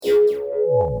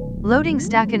Loading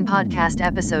Stackin' Podcast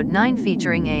Episode 9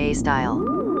 featuring AA Style.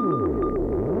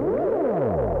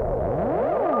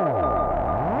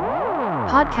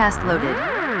 Podcast loaded.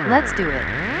 Let's do it.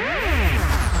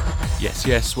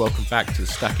 Yes, welcome back to the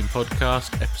Stackin'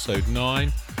 Podcast, Episode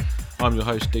 9. I'm your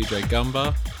host, DJ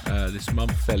Gumbar. This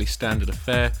month, fairly standard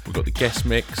affair. We've got the guest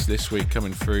mix this week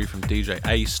coming through from DJ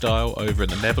A Style over in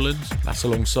the Netherlands. That's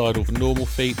alongside all the normal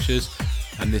features,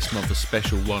 and this month a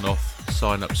special one-off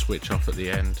sign-up switch-off at the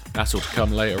end. That's all to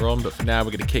come later on, but for now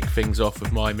we're going to kick things off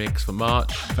with my mix for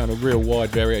March. Found a real wide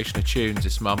variation of tunes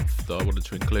this month that I wanted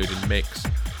to include in the mix.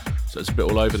 So it's a bit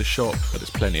all over the shop, but there's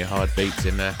plenty of hard beats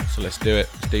in there. So let's do it.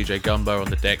 It's DJ Gumbar on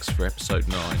the decks for Episode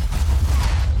 9.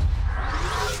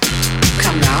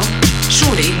 Come now,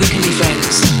 surely we can be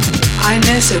friends. I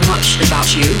know so much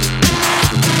about you.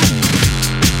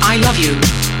 I love you.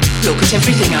 Look at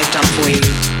everything I've done for you.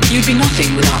 You'd be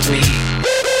nothing without me.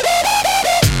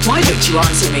 Why don't you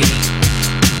answer me?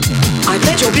 I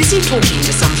bet you're busy talking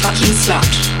to some fucking slut.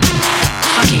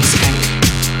 Fucking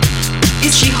skank.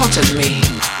 Is she hotter than me?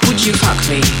 Would you fuck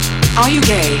me? Are you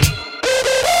gay?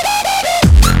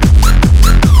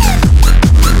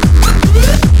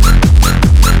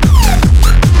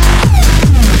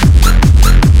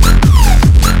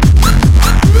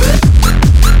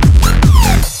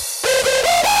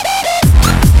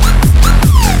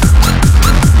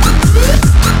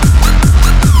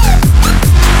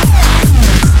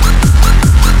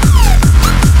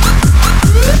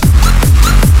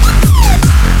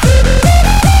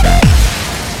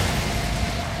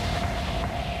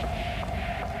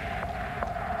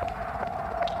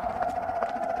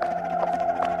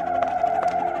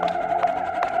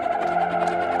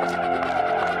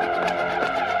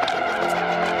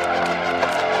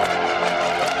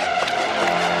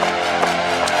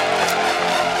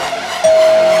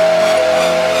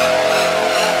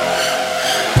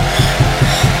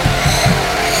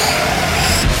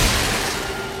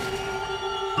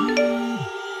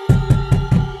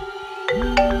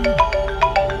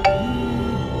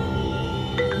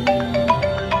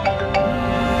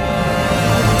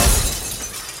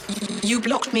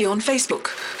 On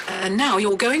Facebook, and now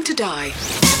you're going to die.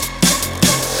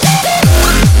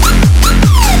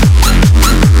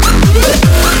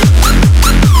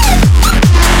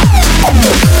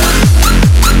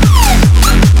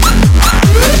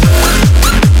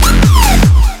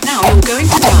 Now you're going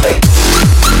to die.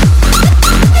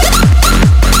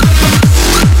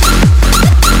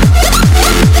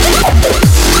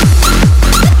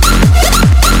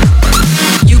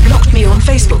 You blocked me on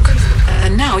Facebook,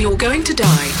 and now you're going to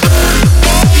die.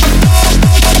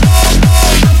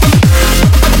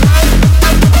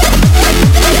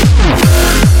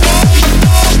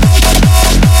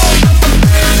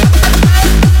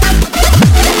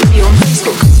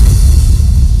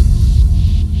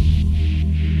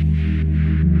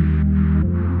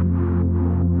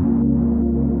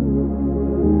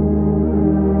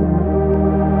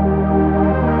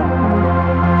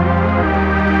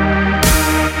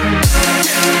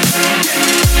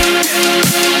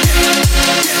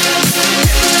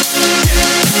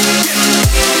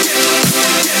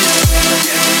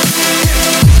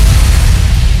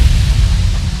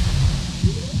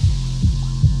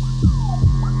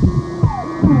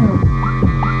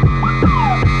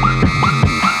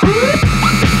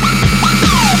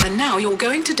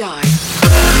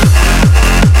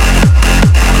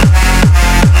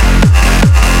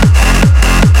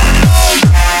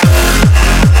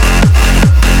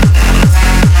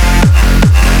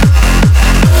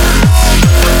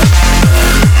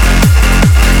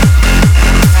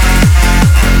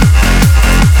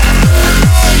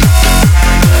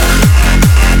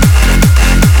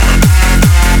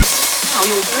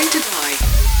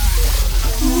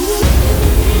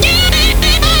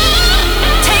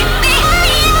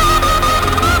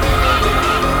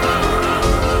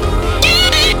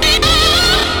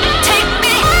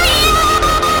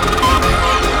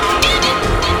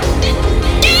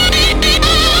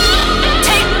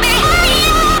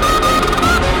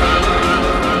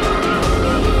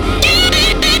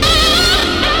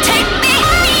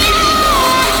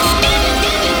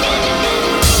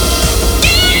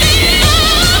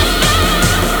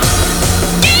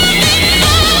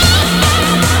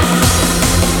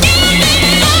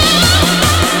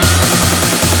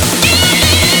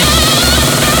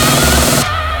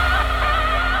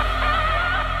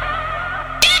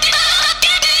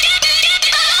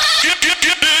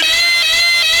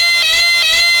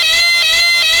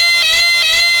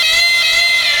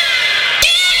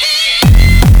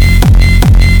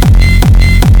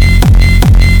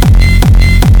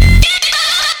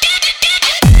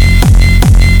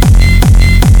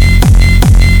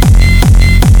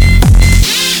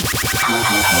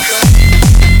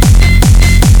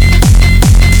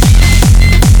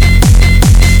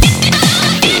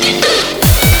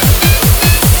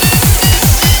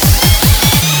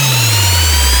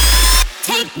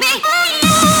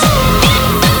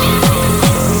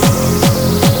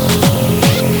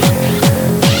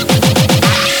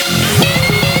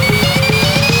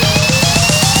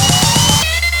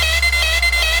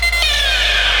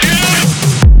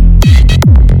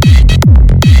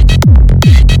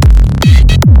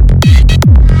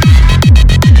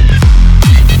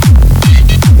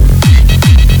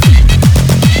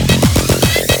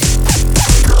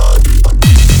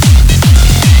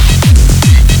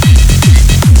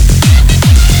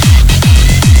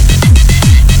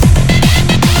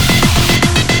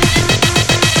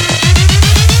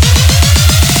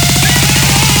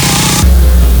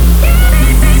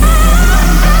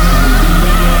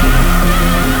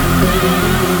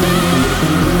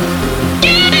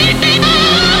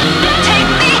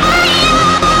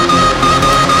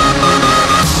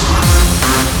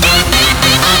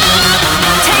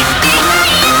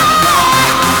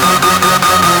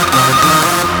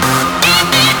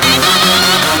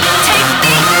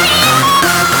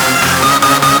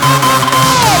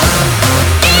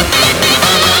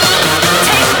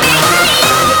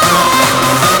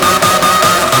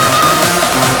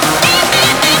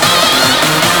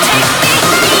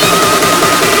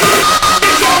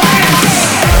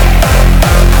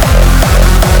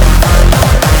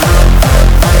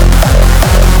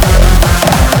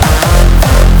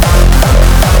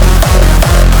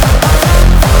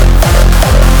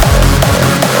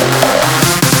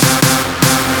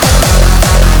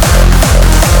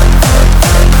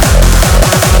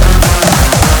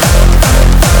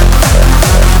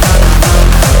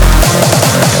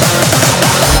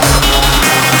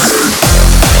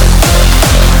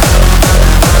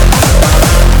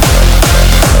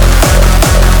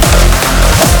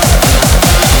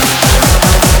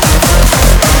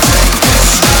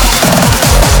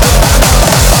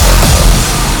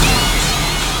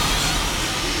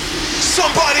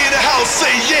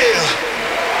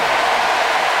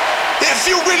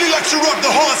 like to rock the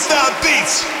hardstyle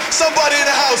beats. Somebody in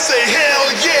the house say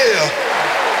hell yeah.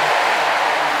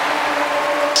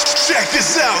 Check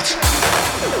this out.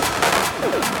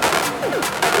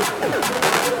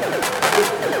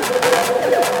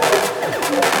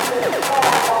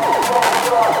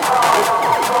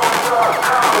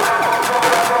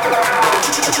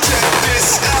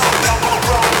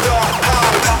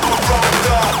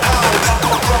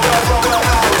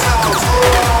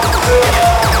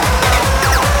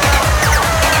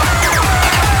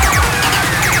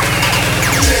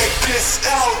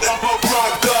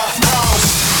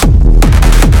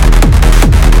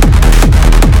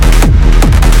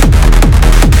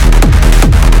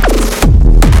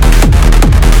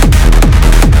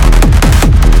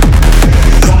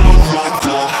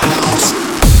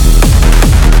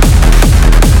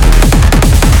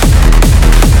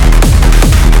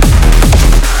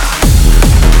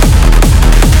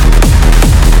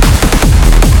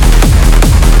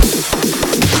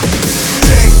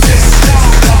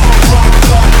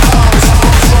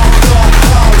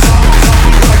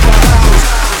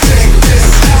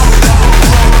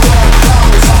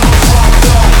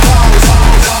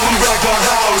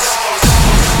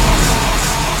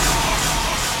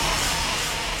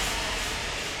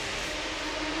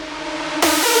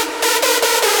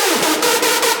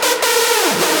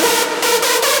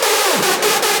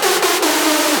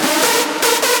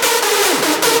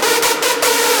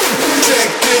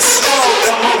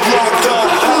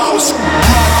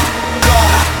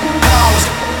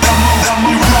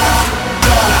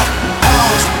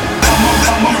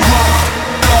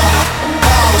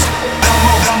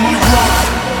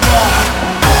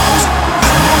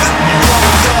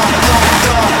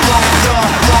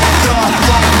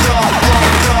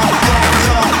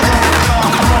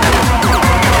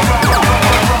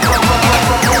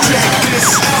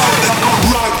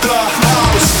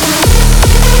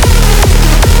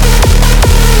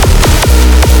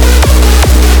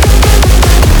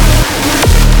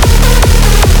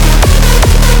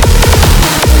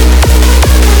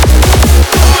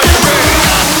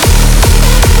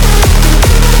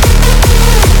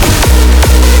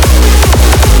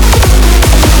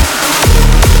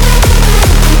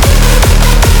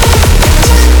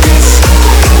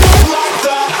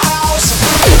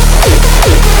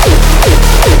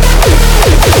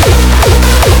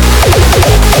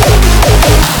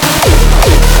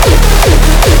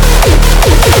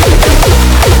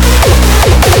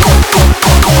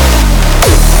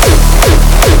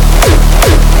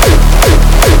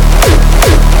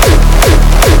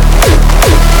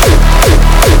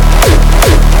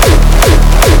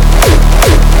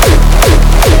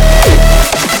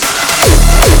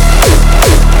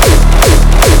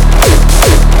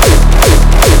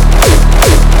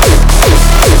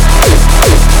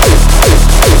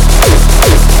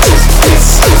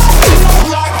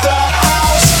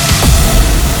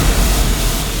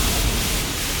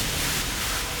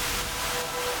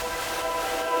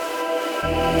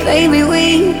 Baby,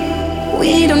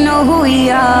 we don't know who we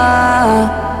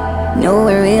are. No,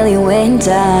 it really went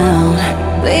down.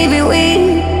 Baby,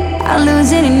 we are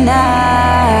losing it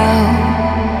now.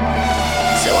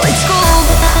 So it's cool,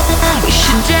 we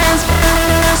should dance.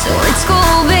 So it's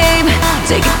cool, babe,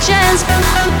 take a chance.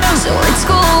 So it's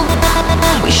cool,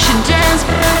 we should dance.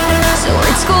 So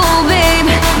it's cool, babe,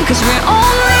 because we're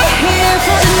only here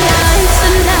for tonight,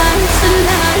 tonight,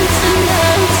 tonight,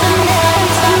 tonight,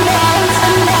 tonight, tonight, tonight,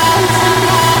 tonight,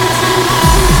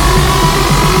 tonight.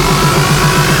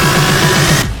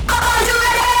 Are you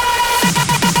ready?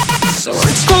 So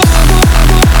it's cool.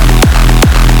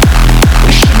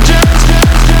 We should dance,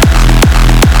 dance, dance.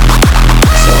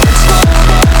 So it's cool.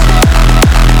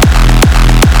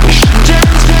 We should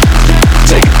dance, dance, dance.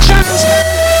 Take a chance.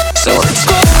 So it's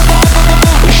cool.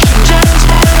 We should dance,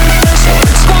 dance. So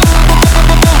it's cool.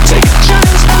 Take a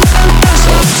chance.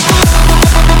 So it's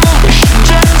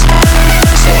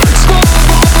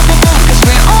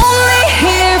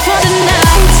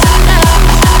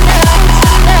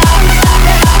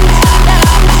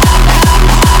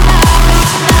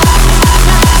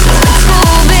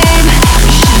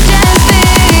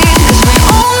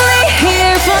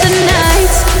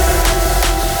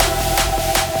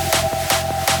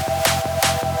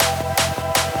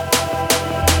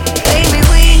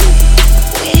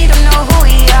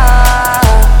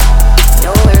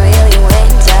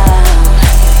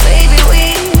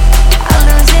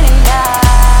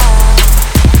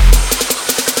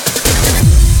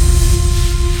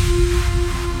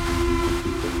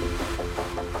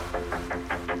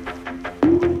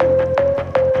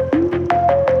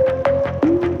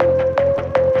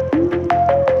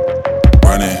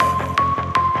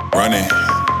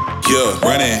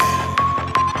running.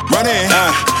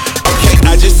 Okay,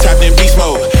 I just tapped in beast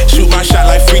mode. Shoot my shot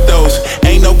like free throws.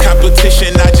 Ain't no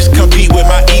competition, I just compete with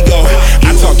my ego.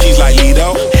 I talk keys like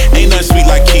Lido, ain't nothing sweet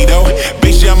like keto.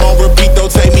 Bitch, I'm on repeat though,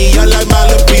 take me out like my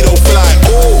libido fly.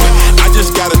 Ooh, I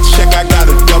just gotta check, I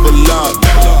gotta double up.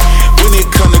 When it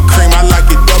come to cream, I like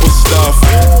it double stuff.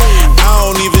 I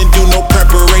don't even do no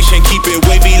preparation, keep it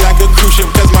wavy like a cruise ship,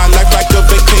 cause my life like a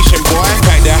vacation, boy.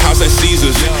 Packed the house at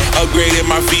Caesars, upgraded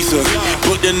my visa,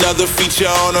 booked another feature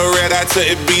on a red eye to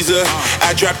Ibiza.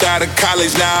 I dropped out of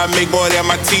college, now I make more than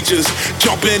my teachers.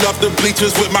 Jumping off the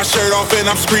bleachers with my shirt off and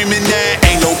I'm screaming that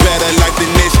ain't no better like than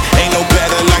this, ain't no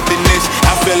better like than this.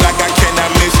 I feel like I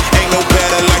cannot miss, ain't no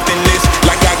better like than this.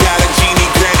 Like I got a genie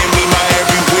granting me my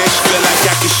every wish. Feel like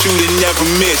I can shoot and never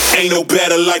miss, ain't no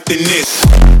better like than this.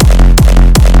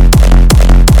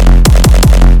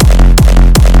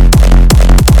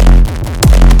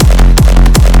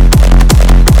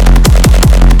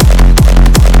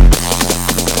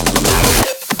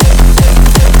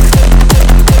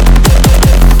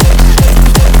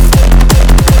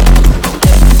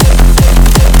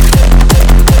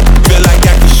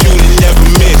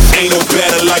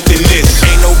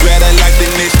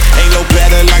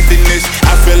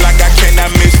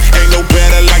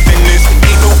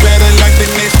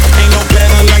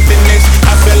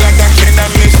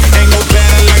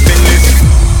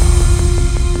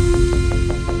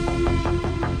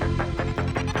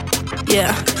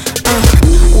 Yeah,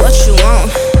 what you want?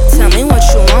 Tell me what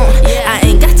you want. I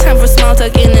ain't got time for small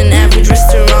talk in an average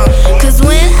restaurant. Cause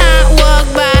when I walk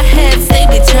by, heads they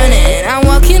be turning. I'm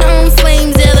walking on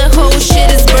flames, yeah, the whole shit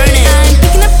is burning.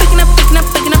 I'm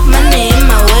picking up money in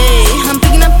my way. I'm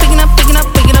picking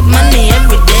up money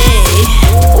every day.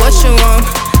 What you want?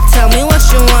 Tell me what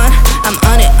you want. I'm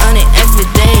on it every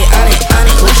day. On it,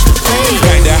 what you play?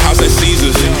 Packed the house at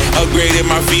Caesars, upgraded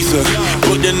my visa,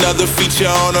 booked another feature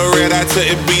on a red eye to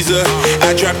Ibiza.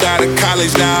 I dropped out of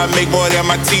college, now I make more than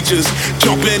my teachers.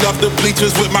 Jumping off the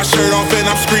bleachers with my shirt off and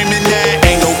I'm screaming that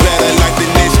ain't no better like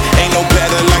than this, ain't no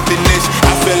better like than this.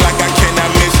 I feel like I cannot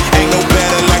miss, ain't no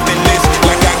better like than this.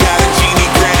 Like I got a genie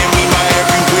granting me my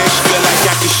every wish. Feel like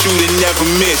I can shoot and never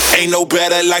miss, ain't no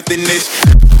better like than this.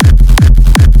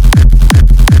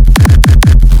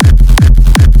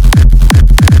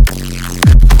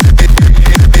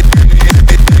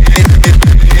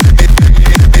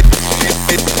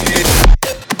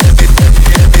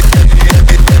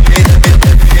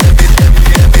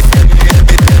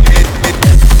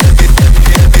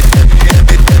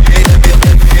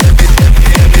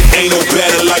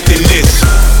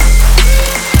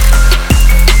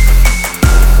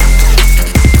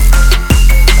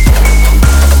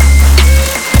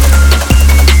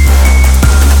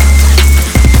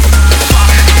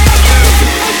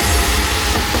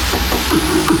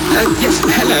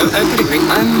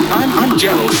 I'm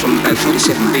Gerald from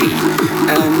 47B.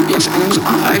 Yes, I was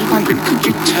wondering, could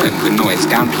you turn the noise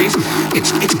down, please?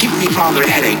 It's giving me rather a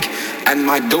headache, and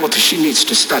my daughter, she needs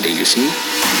to study, you see.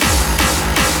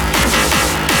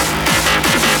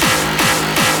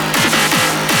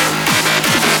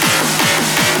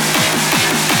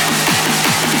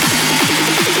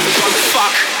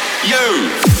 Fuck you!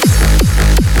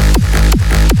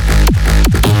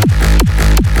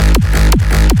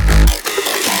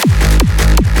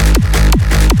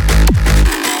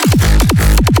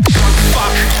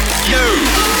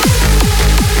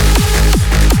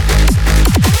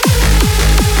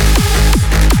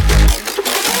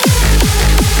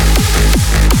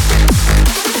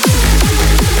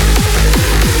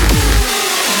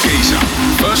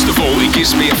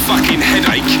 Gives me a fucking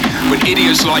headache when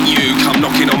idiots like you come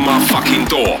knocking on my fucking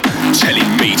door, telling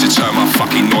me to turn my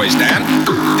fucking noise down.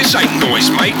 This ain't noise,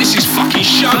 mate, this is fucking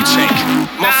show tech,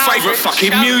 my favourite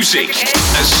fucking music.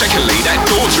 And secondly, that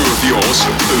daughter of yours,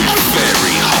 who's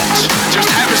very hot, just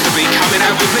happens to be coming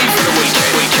out with me for the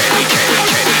weekend.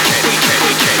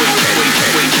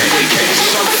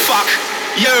 So fuck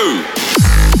you.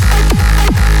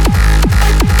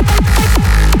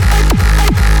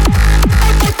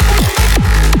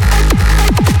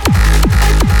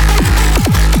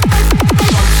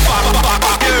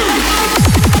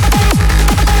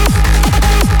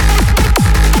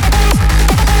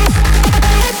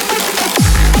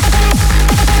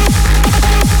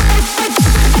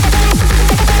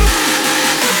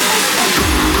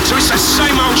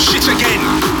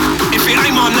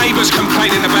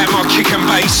 Complaining about my kick and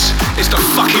bass. It's the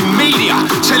fucking media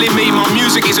telling me my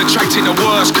music is attracting the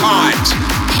worst kind,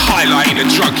 highlighting the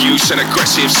drug use and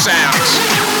aggressive sounds.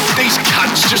 These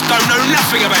cunts just don't know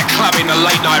nothing about clubbing the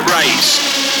late night raves.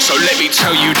 So let me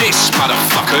tell you this,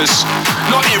 motherfuckers.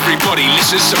 Not everybody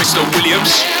listens to Mr.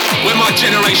 Williams. When my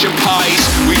generation parties,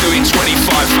 we do it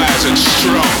 25,000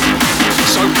 strong.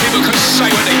 So people can say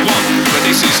what they want, but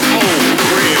this is all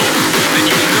real. And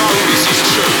you know this is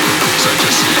true. So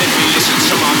just let me listen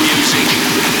to my music.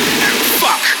 And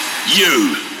fuck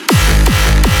you.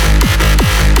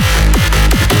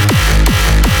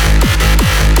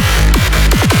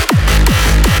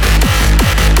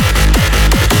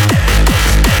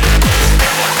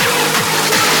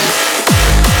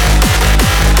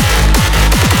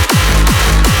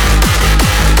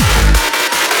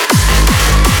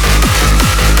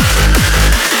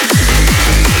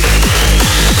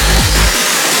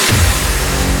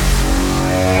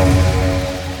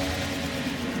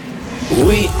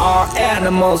 We are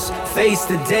animals, face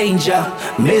the danger.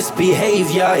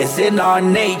 Misbehavior is in our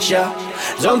nature.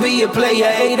 Don't be a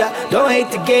player hater, don't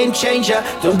hate the game changer.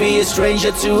 Don't be a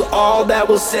stranger to all that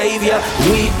will save you.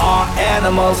 We are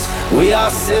animals, we are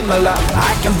similar.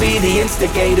 I can be the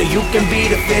instigator, you can be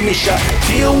the finisher.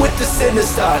 Deal with the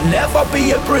sinister, never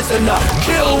be a prisoner.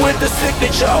 Kill with the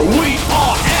signature, we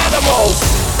are animals.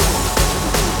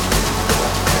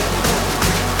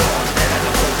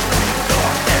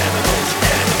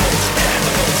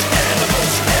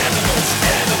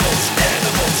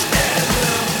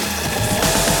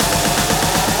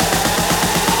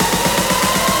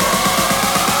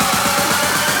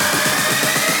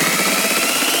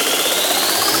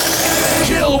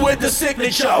 With the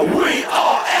signature, we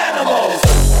are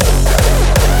animals.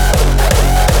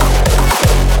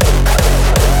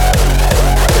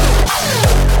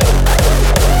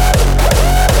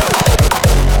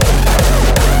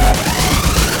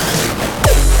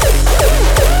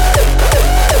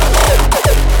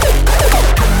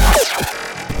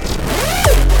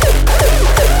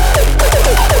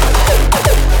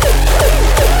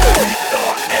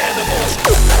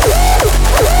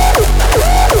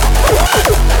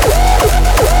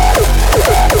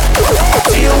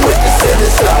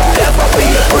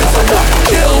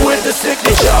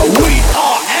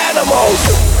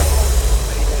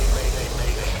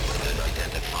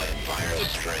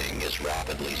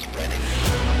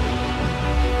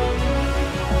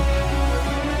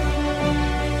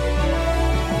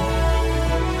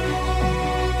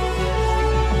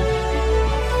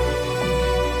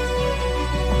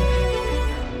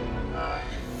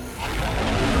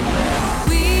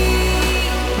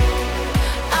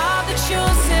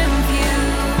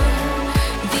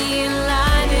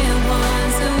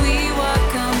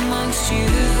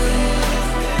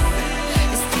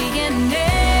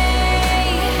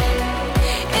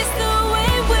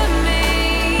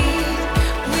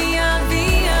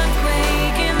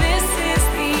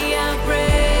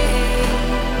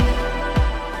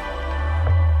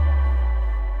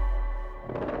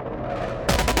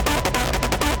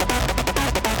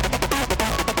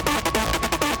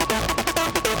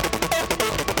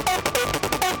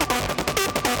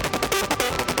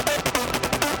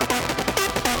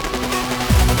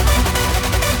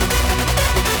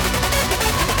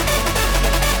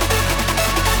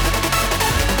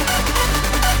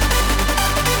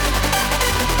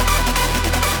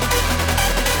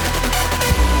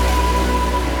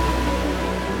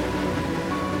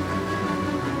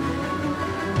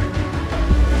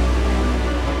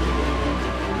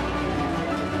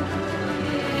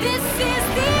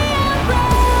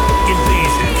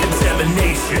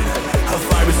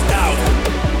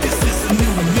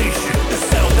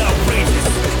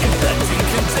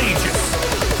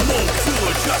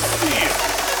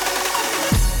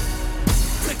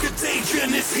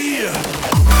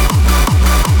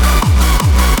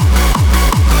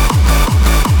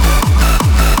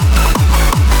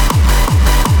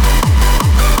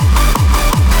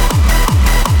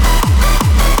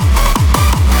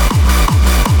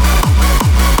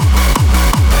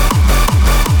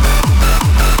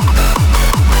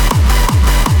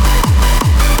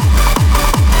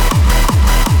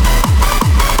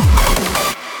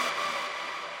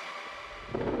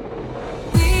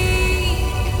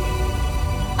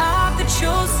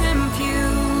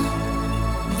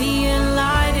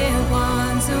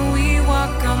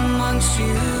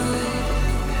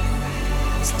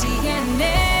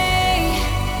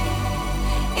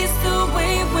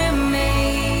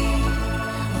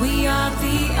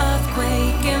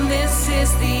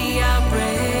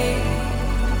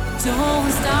 Don't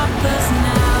stop us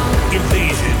now.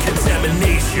 Invasion,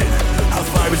 contamination, a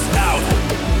virus out.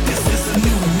 This is a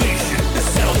new nation. The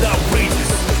sound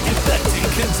outrageous, infecting,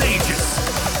 contagious.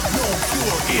 No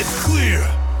cure is clear.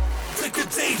 The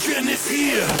contagion is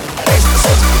here. The bass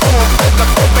is born, and the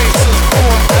bass is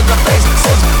born, and the bass is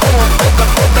born.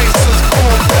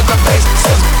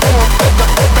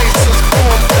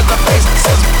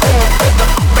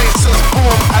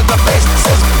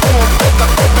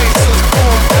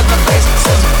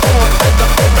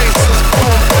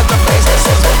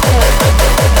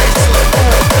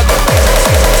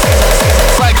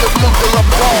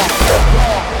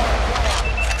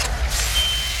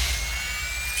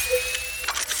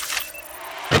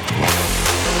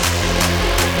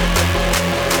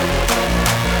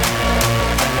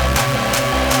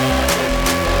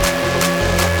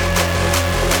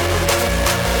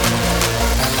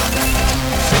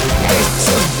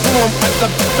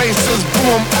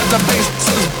 the bass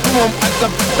is boom, at the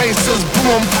bass is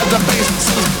boom, at the bass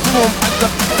is boom, at the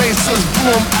bass is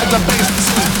boom, at the bass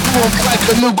is boom, like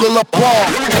a nuclear bomb.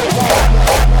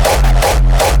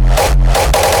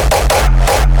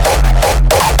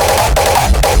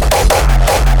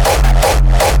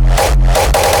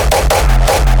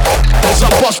 As I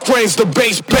bust brains, the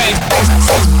bass bang.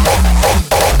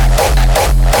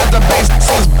 At the bass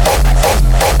is,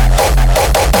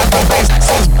 at the bass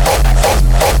is,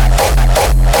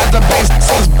 at the bass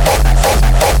is,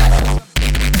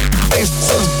 bass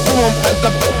is boom. At the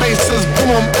bass is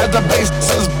boom. At the bass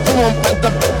is boom. At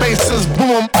the bass is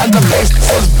boom. At the bass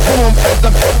is boom. At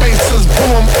the bass is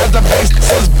boom. At the bass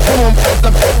is boom.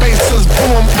 At the bass is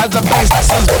boom. At the bass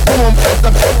is boom. At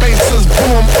the bass is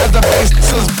boom. At the bass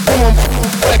is boom.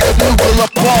 Like a nuclear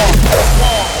bomb.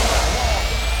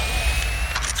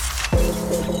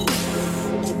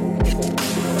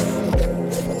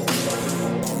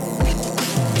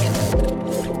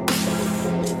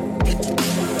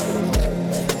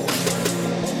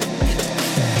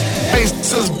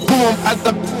 Boom, at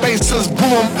the bass is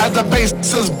boom, at the bass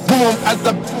is boom, at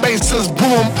the bass is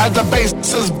boom, at the bass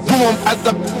is boom, at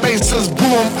the bass is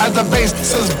boom, at the bass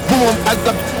is boom, at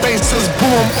the bass is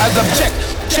boom, at the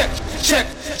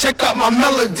check out my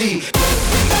melody.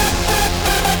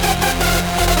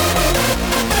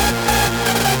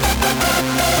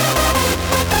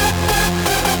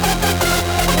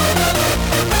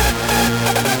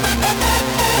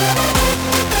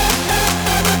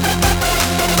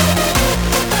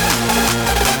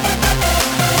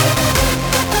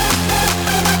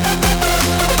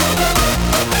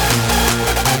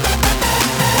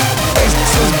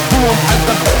 At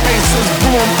the bass is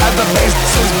boom, at the bass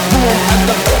is boom, at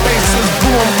the bass is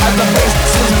boom, at the bass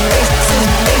is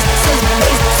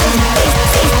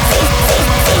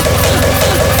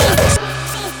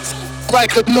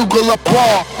like a nuclear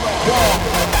bomb.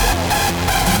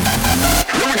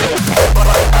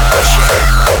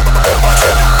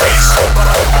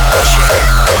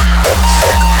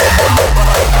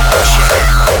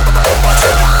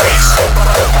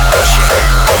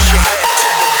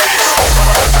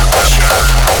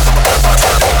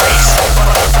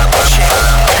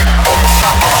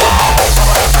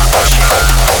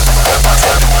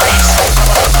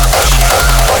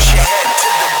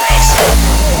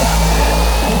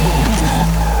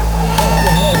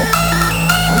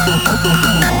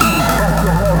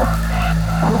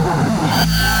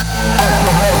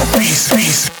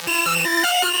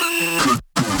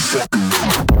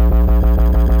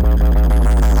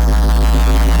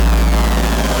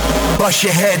 Bust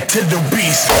your head to the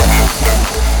beast.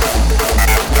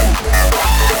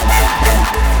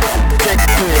 Kick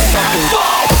to the fucking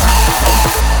ball.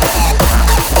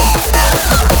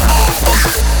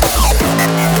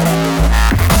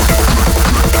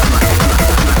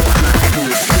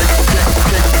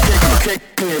 Kick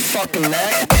to your fucking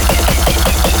neck.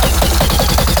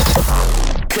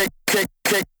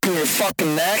 Kick to your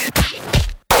fucking neck.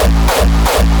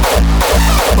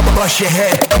 Bust your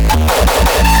head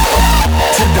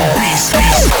to the beast.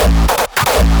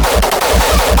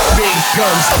 Big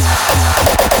guns.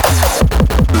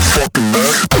 The fucking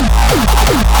neck.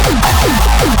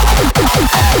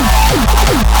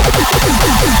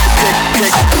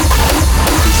 Kick.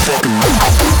 The fucking neck.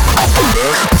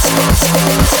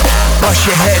 Bust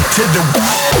your head to the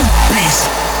beast. Peace.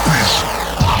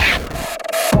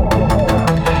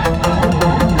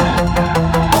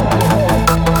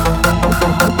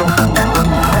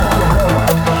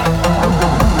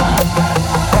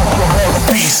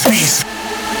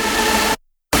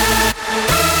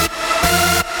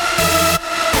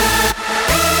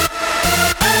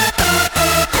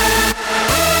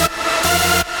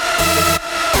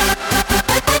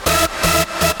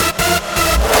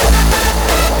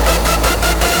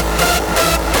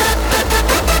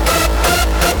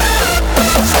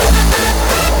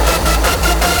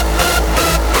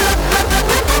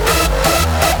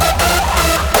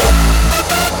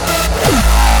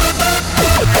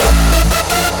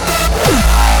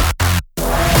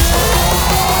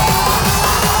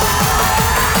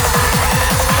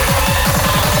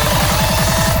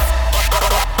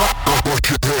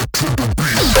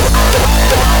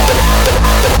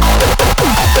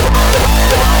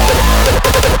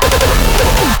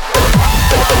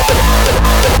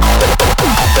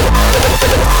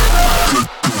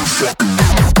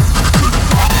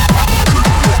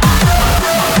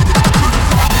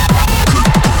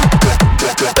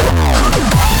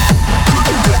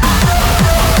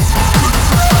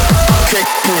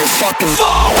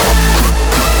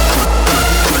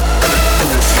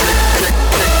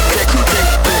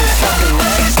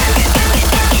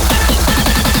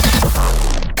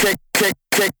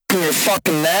 in your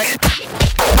fucking neck.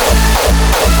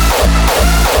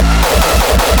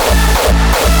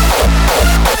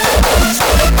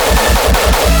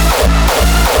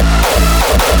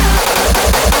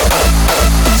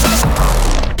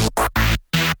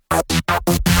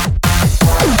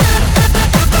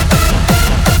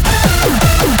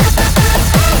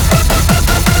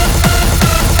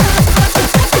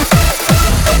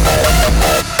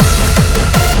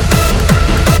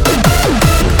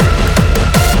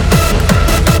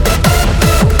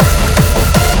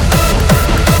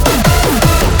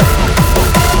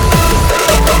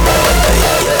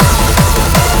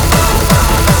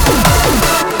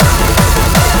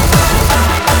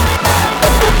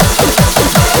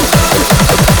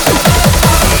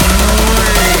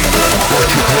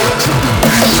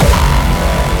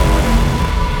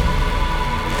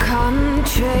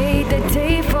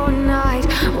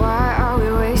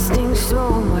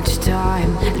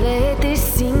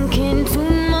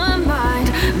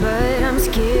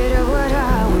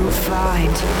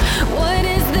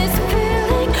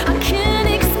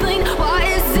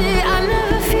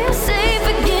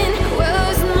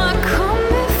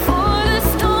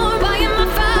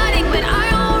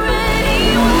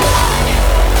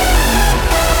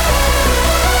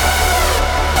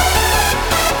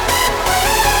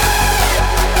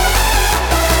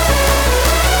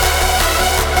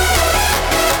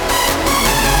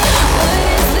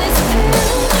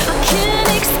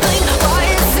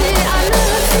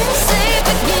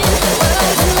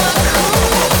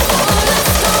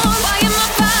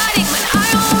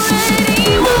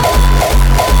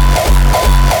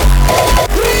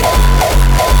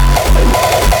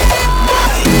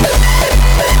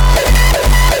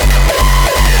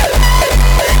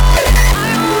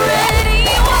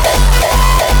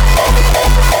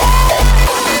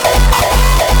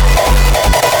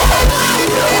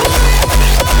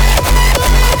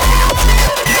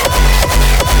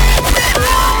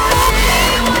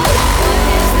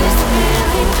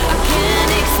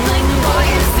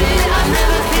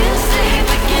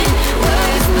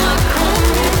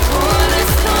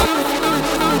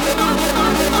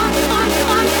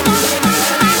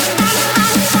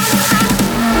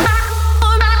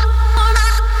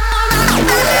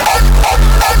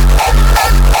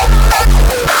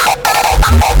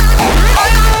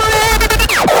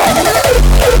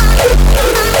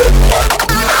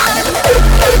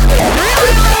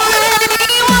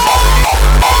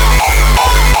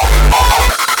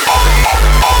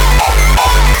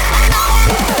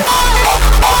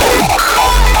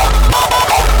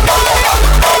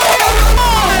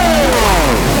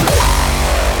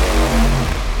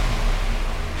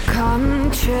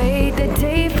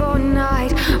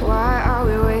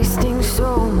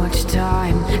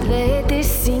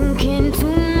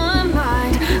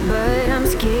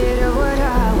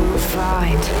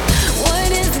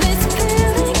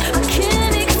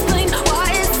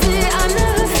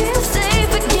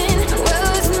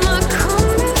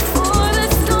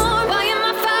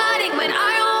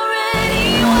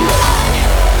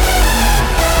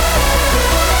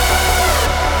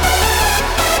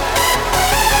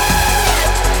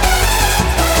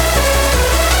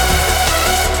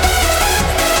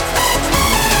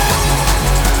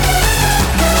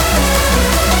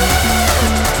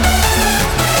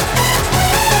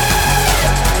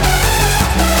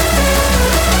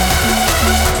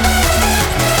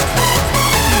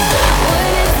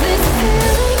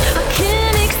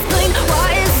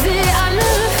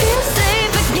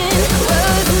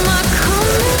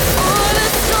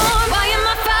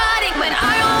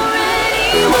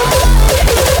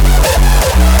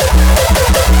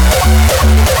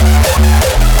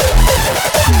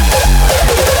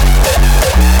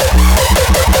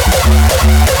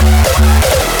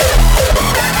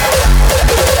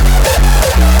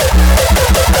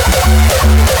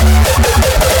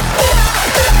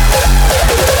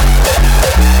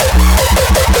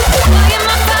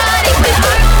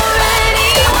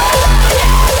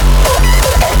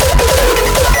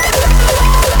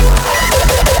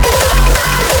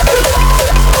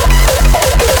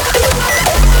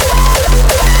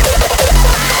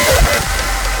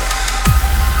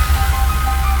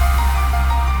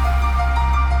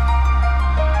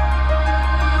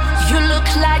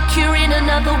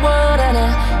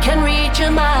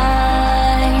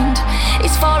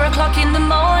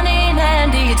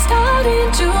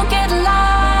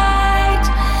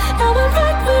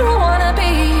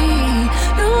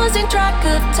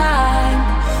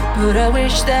 But I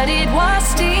wish that it was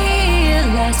still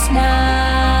last night.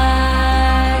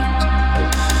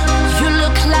 You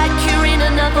look like you're in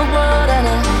another world and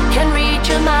I can read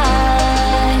your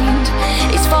mind.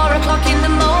 It's 4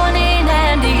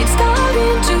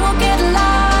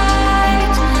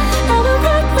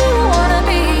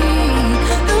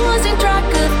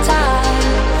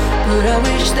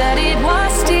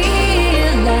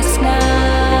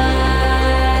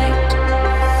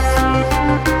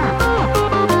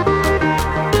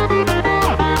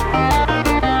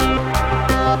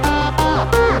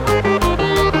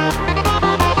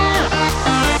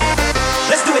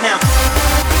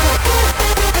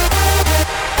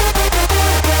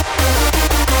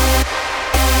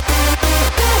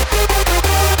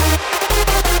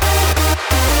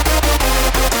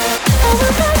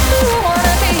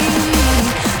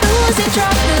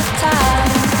 good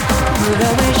time, but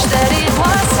I wish that it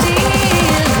was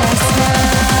still last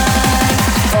night.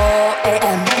 4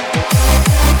 a.m.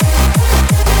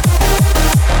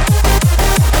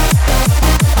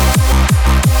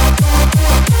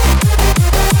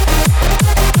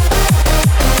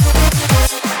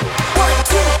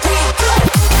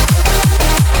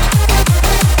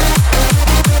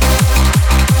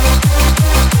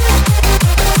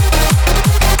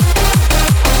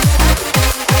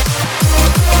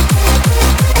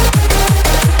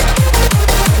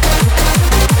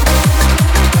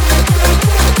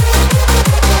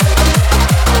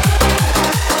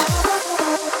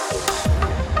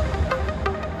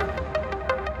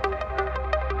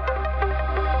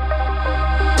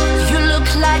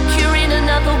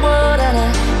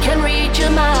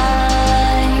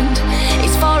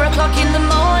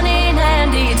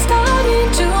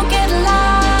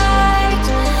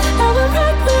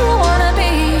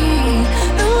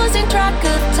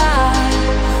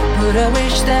 But I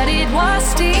wish that it was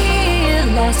still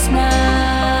last night.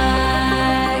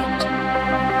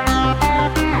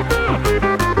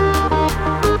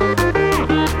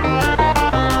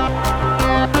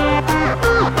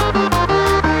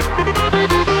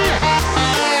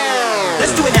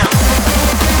 Let's do it now.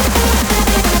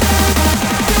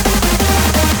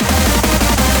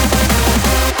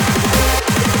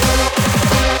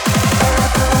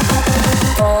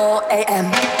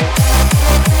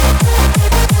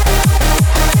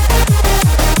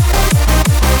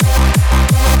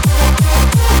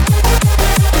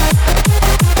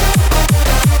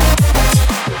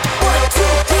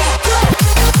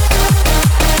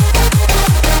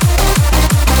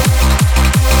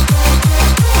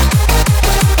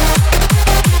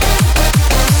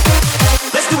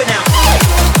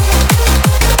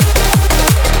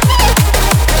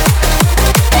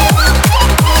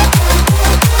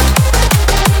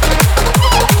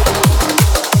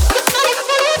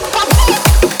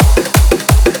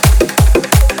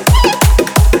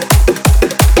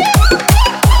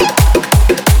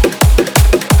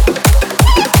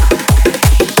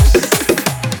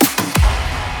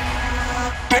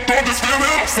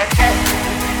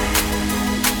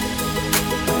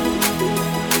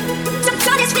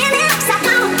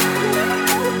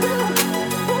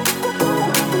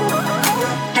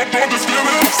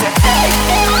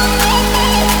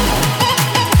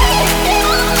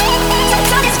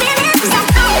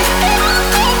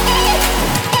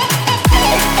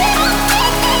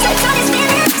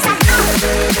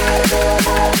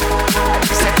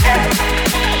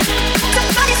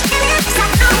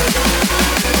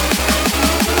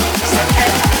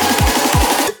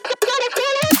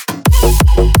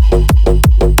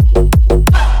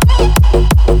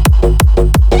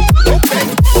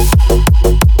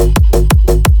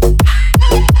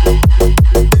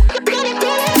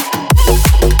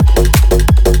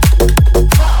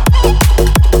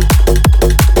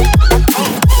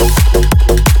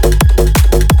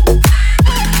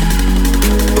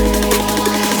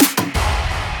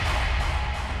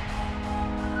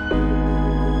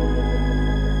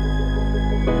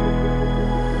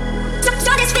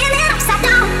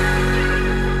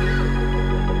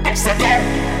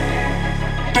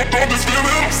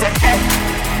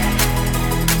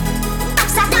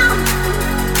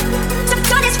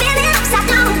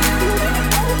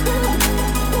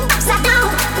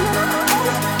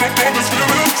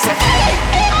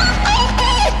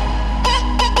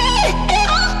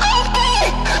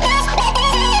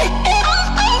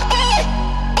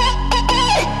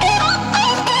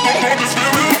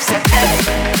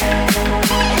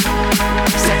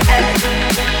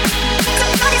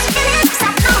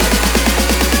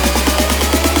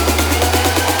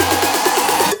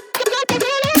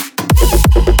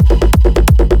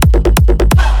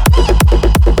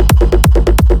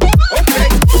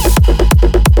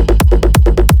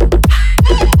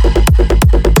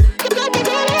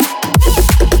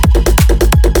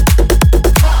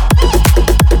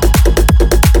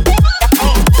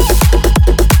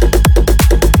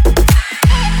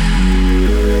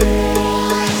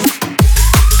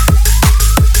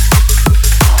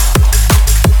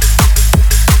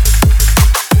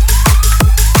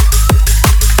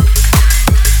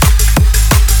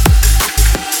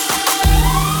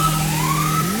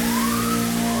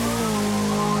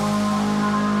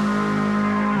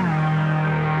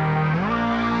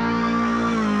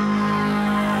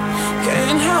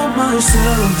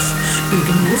 myself.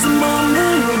 Thinking losing my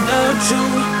mind without you.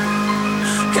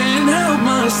 Can't help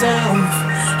myself.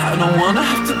 I don't wanna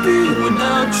have to be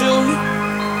without you.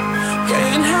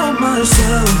 Can't help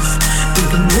myself.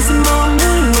 Thinking losing my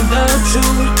mind without you.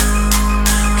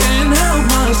 Can't can't help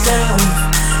myself.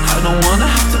 I don't wanna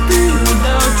have to be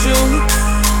without you.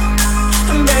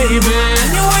 And baby,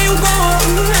 anywhere you go,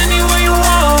 anywhere you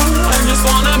want, I just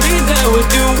wanna be there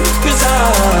with you. 'Cause I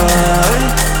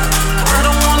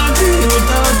don't wanna be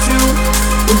without you.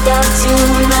 Without you,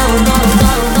 no, no,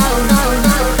 no, no, no,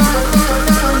 no.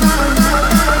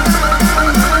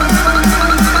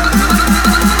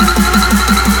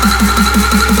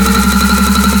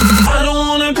 I don't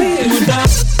wanna be without.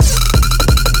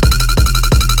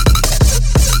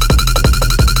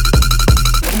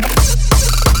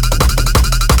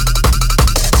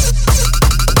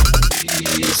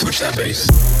 Switch that bass.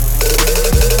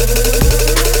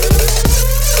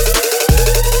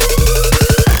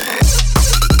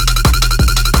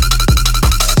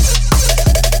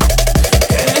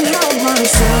 Can't help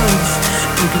myself,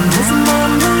 thinking what's in my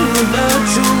mind without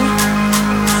you.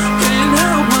 Can't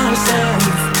help myself,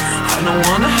 I don't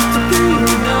wanna have to be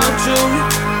without you.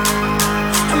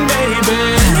 And baby,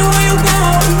 anywhere you go,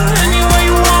 anywhere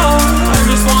you want, I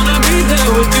just wanna be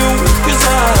there with you. 'Cause I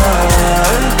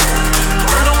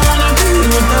don't wanna be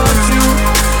without you.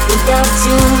 Without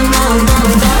you, no, no,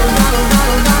 no, no, no, no,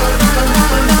 no,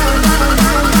 no, no.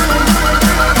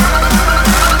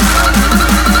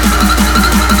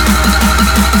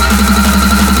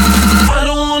 I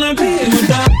don't wanna be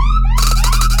without.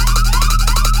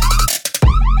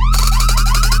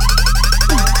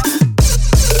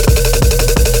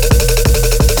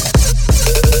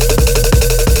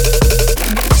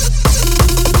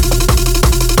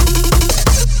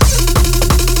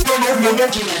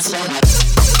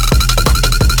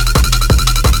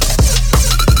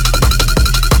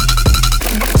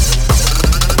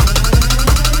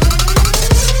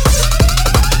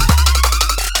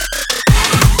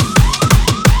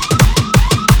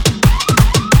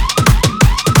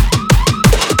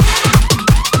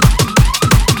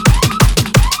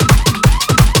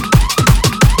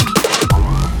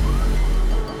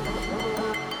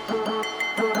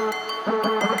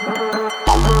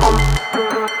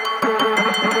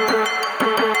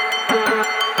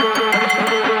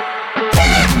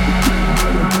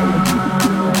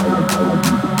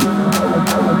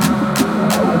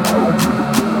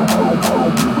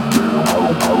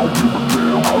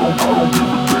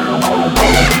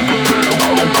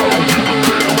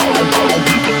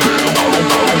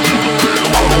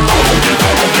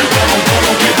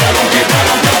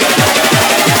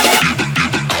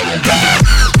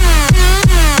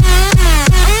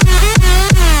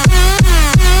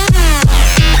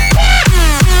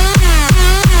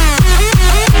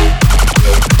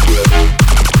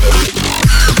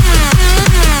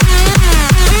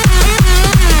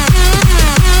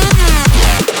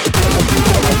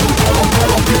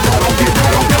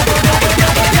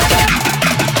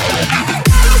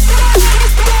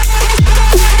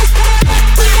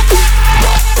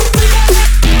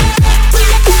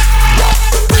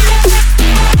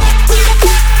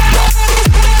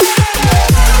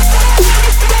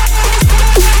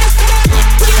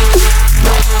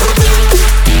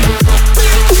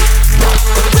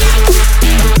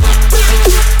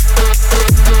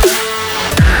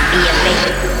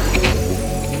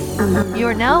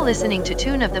 You're now listening to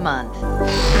Tune of the Month.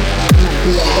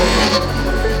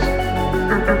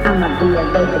 I'ma be a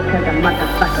baby cause I'm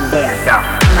motherfucking there.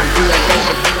 I'ma be a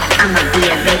baby. I'ma be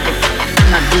a baby.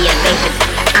 I'ma be a baby.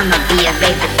 I'ma be a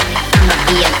baby.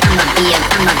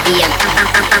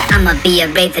 I'ma be a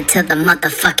baby till the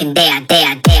motherfucking day.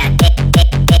 Motherfucking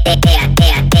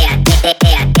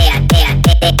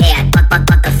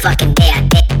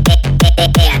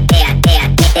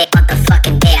day. Motherfucking day.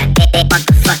 Motherfucking day.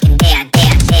 Motherfucking dad.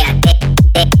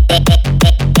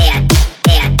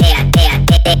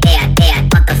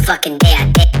 Motherfucking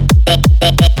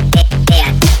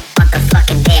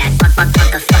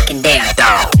dad. Motherfucking dad.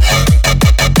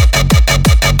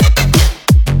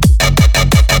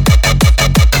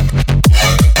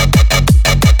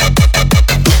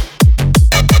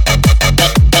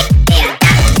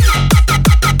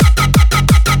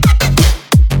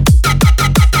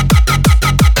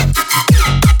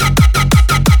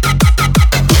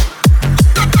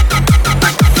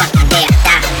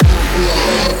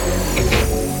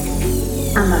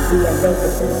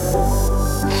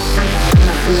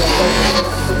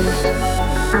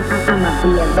 I'ma be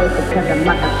a baby cause I'm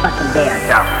motherfucking there.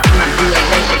 I'ma be a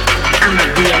baby. I'ma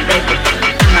be a baby.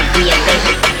 I'ma be a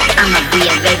baby. I'ma be a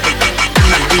baby.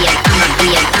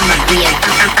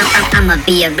 I'ma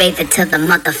be a baby till the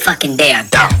motherfucking day I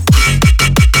die.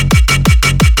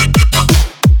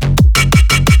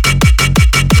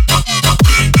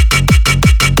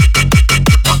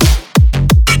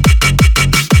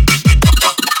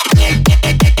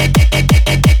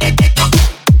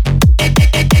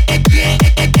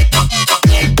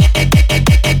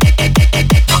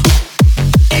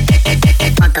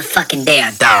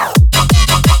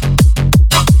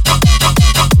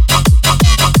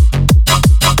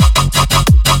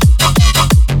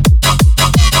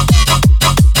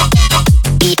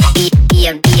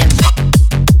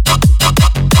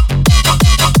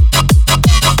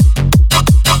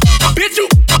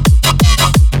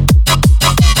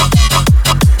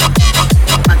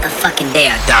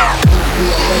 there, dog.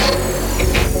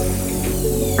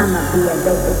 I'ma be a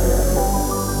rapist.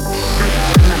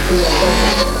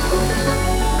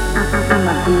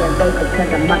 I'ma be a rapist cause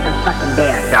I'm motherfucking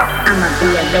there, dog. I'ma be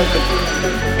a rapist.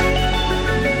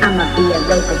 I'ma be a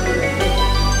rapist.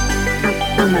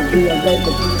 I'ma be a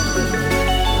rapist.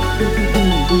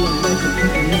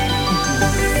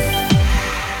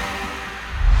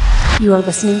 You are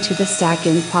listening to the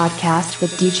Stackin' Podcast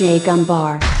with DJ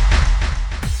Gumbar.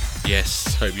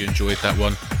 Yes, hope you enjoyed that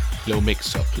one. Little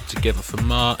mix I put together for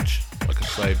March. Like I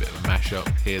say, a bit of a mashup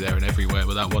here, there and everywhere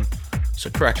with that one. So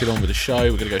cracking on with the show,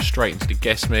 we're going to go straight into the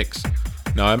guest mix.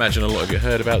 Now I imagine a lot of you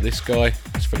heard about this guy.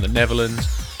 He's from the Netherlands.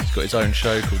 He's got his own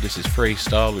show called This Is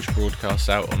Freestyle, which broadcasts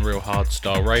out on Real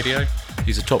Hardstyle Radio.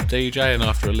 He's a top DJ, and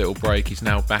after a little break he's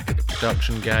now back at the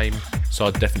production game. So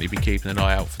I'd definitely be keeping an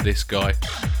eye out for this guy,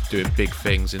 doing big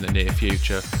things in the near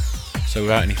future. So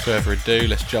without any further ado,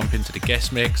 let's jump into the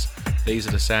guest mix. These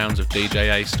are the sounds of DJ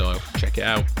A Style. Check it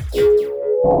out.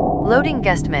 Loading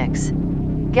guest mix.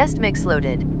 Guest mix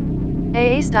loaded.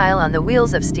 AA Style on the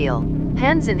wheels of steel.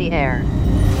 Hands in the air.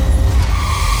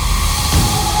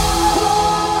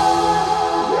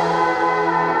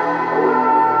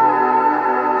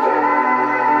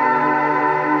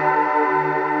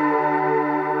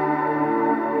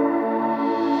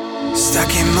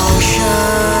 Stuck in motion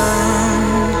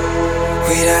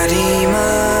with our demons,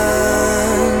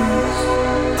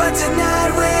 but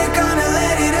tonight we're gonna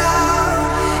let it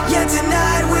out. Yeah,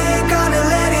 tonight we're gonna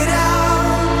let it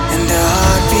out. And the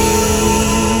heartbeat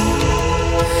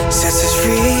sets us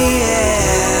free, yeah.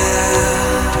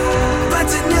 But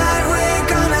tonight we're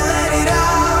gonna let it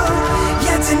out.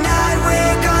 Yeah, tonight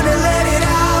we're gonna let it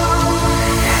out.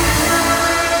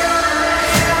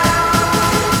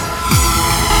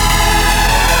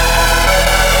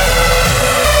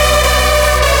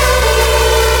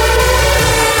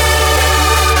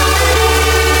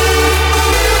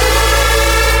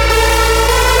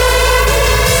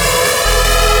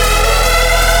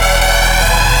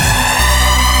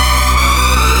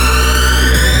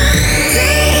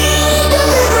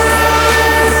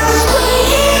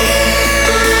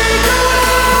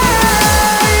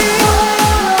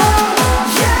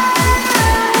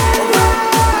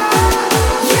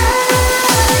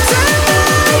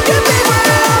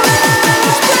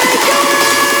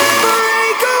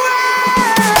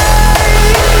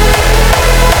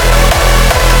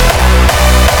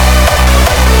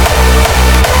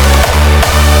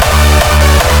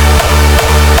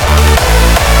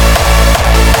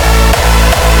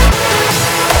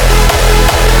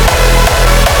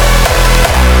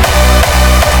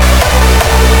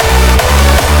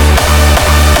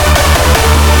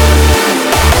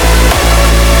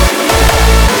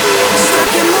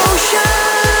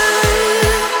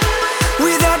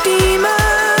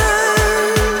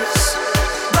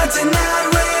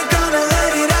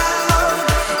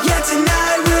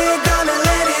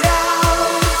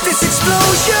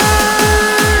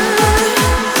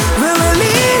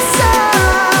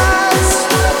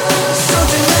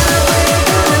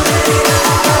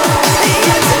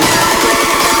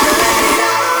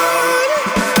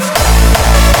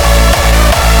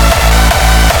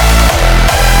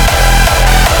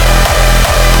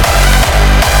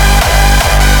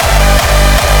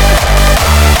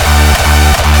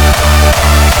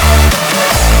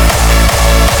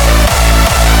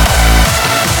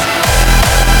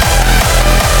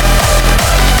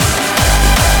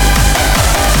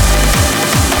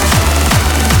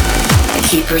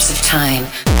 Keepers of time.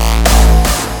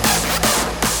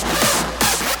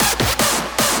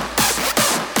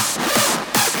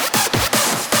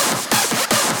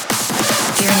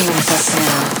 Journey with us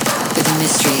now through the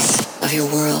mysteries of your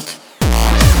world.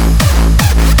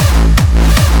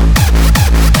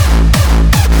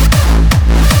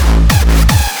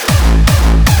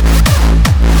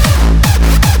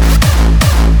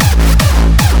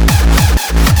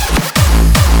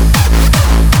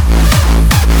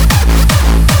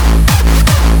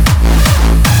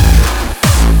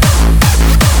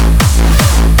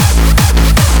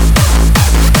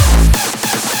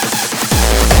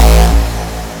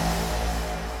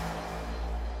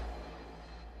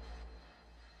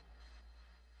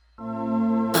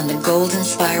 Golden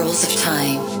spirals of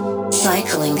time,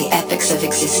 cycling the epochs of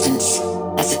existence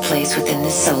as a place within the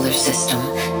solar system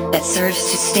that serves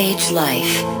to stage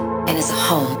life and as a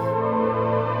home.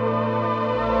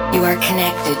 You are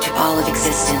connected to all of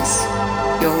existence.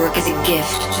 Your work is a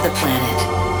gift to the planet,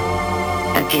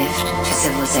 a gift to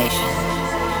civilization.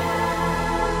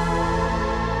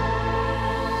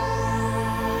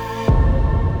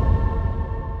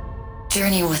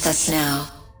 Journey with us now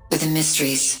with the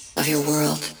mysteries of your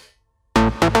world.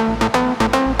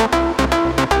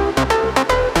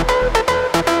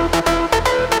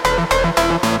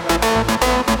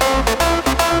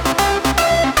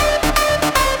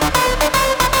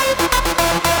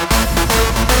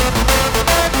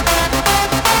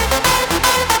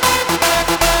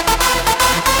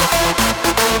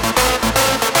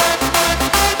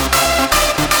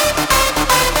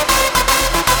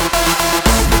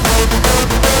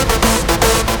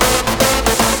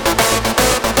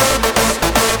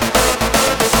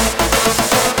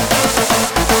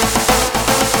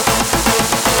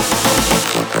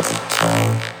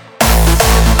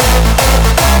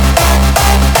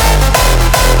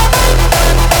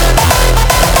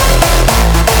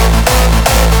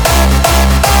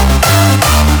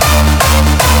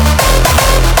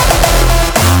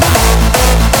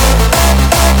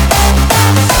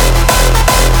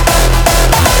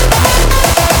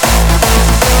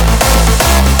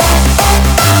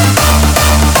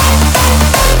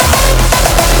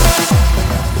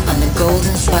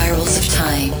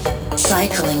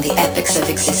 Cycling the epochs of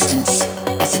existence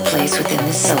as a place within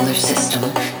the solar system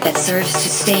that serves to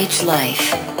stage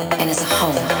life and as a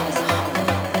home.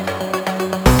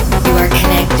 You are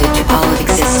connected to all of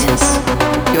existence.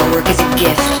 Your work is a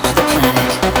gift to the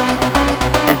planet,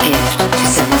 a gift to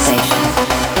civilization.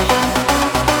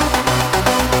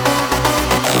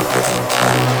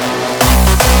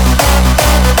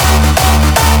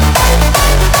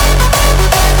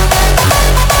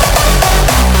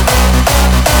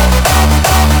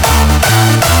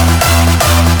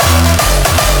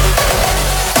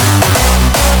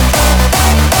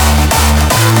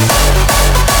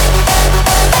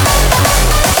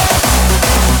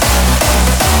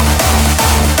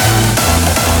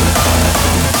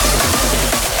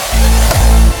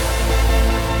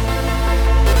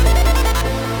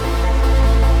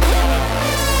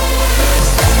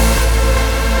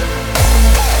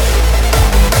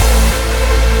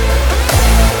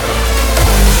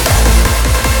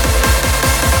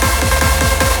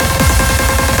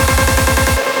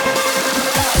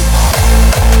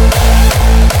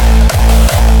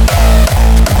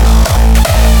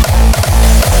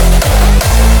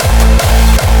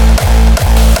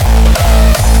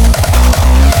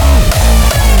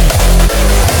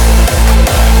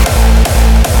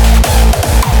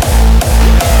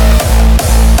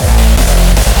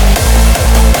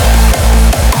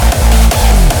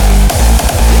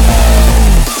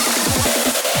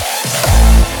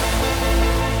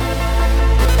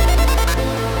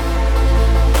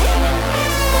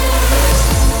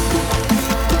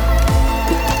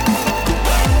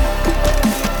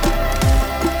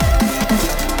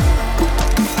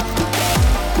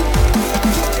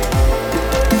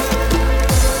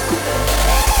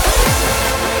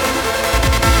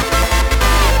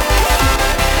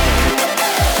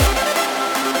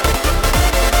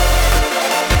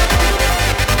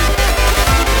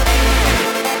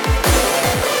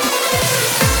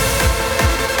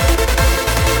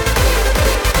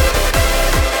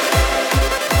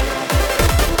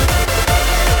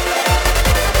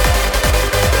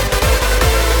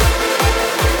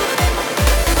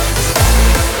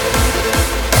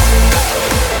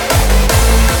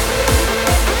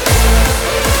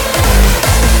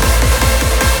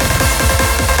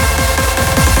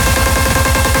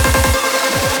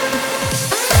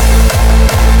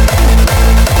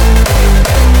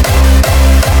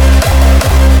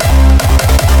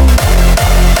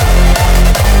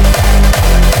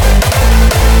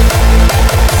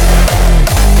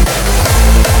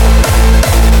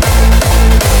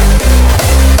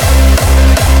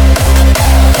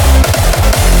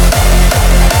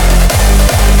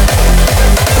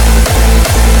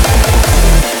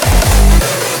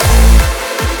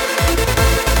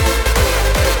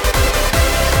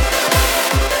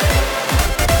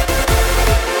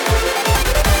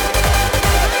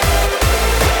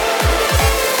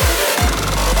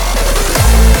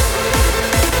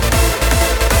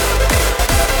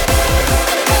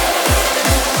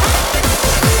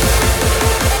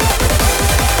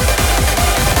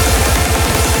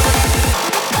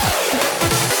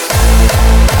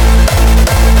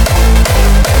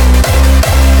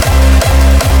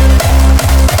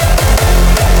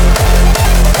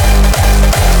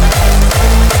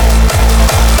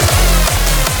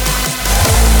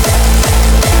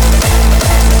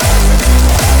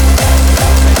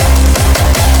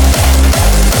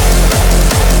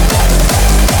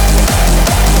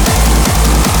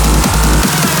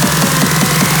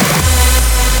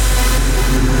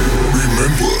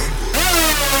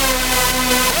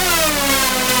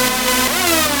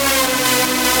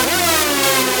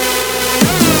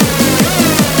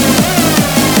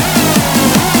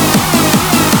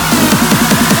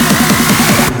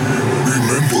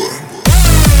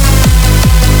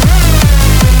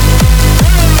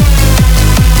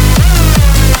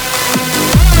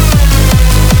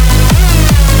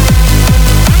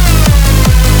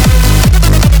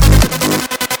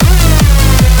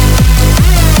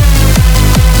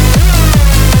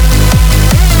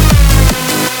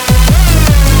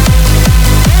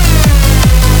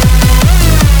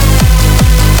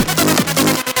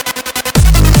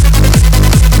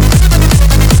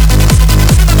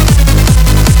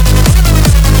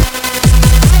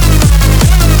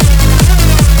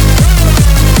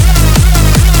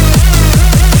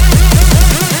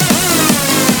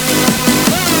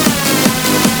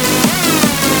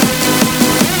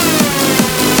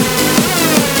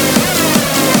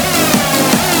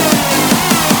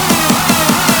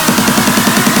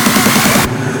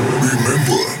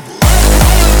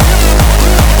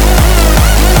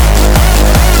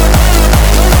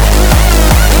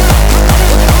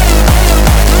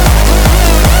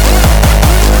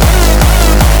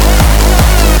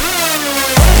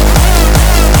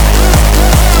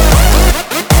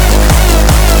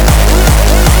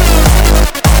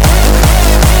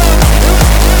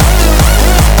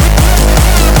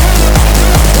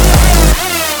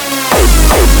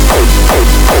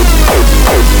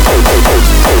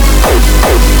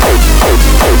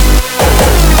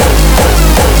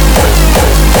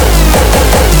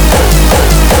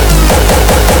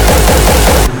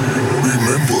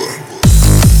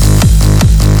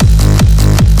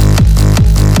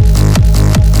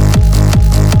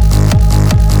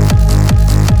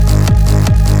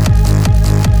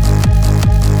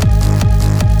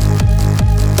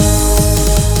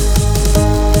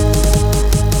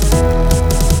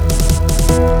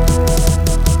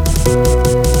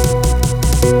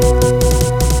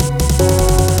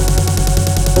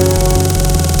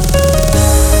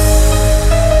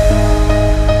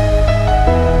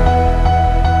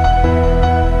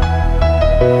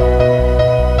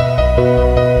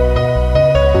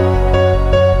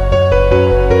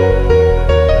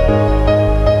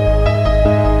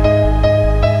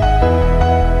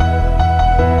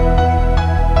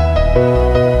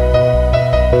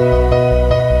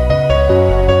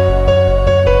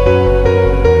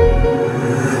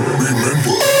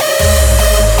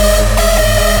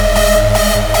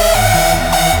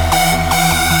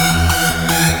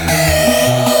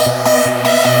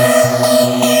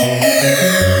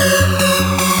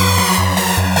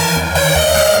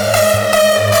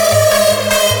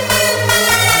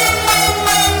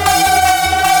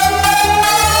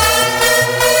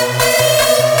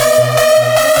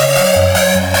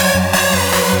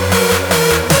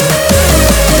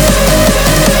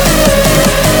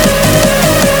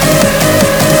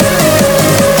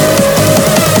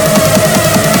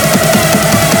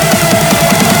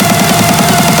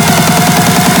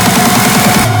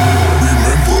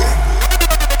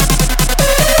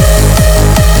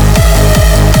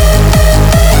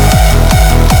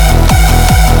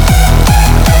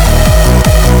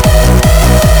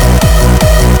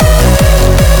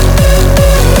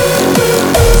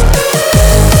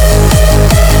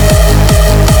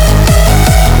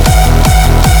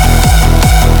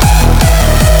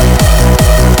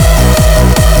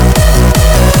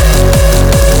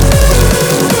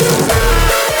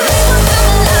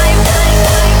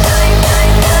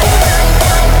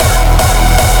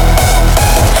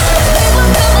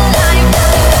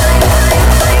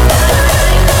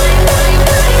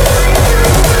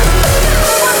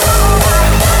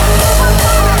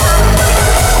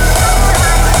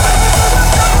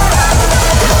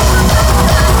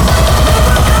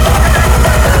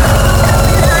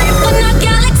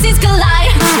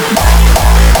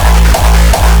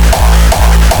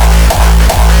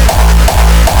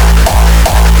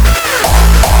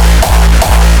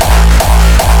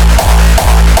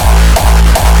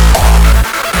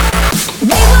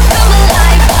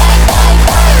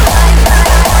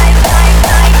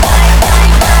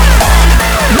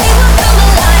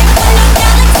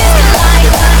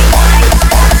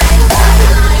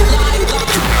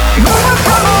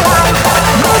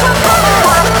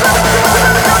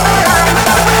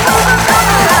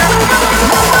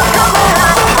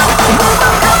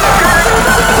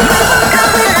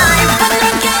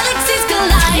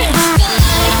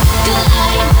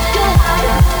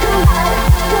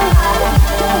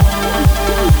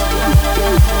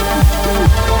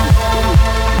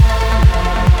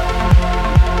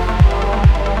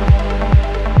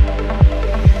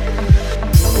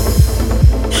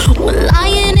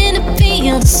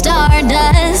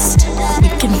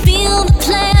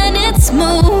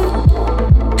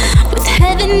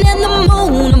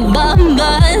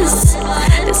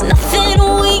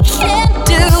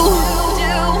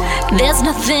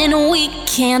 nothing we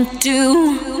can't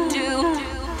do.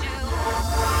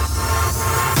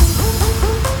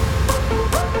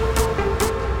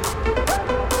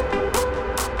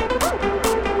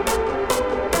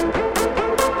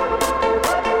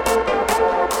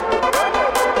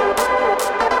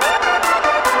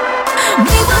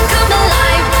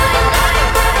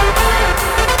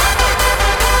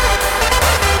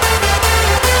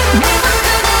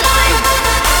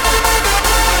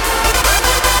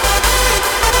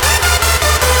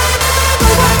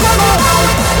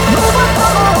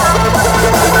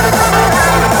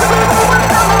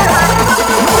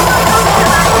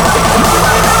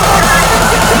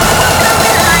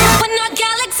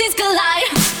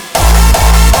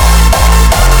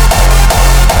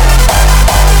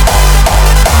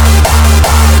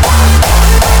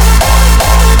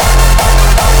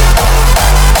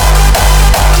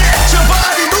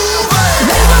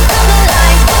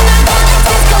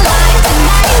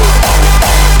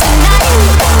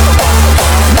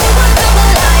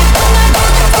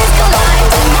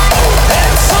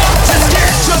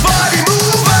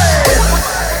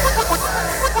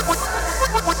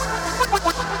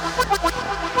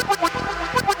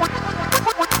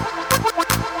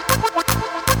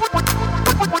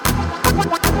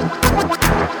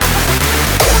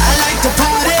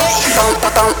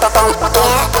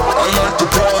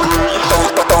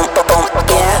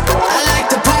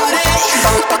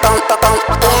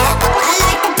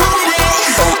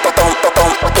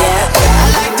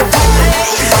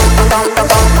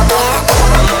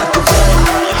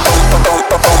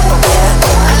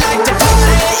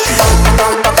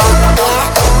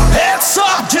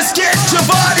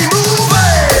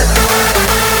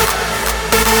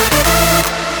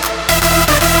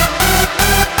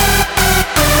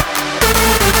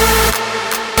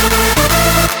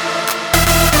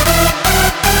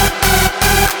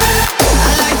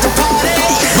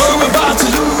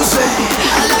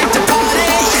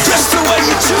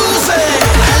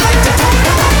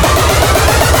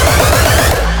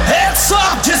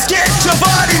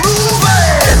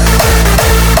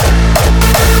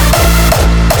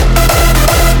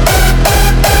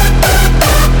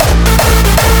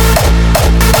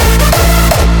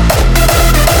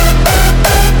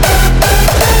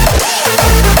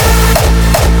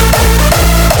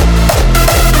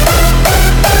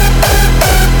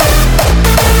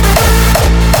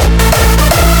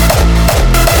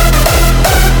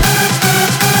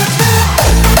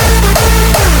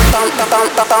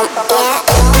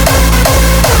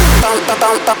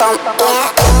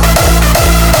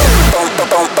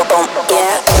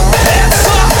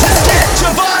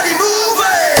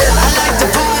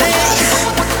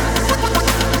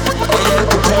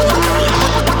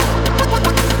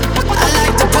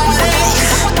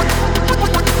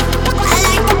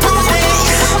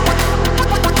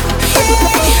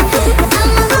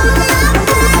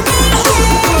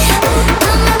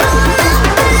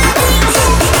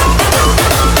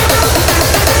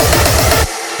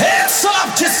 Hands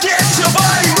up, just get your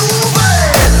body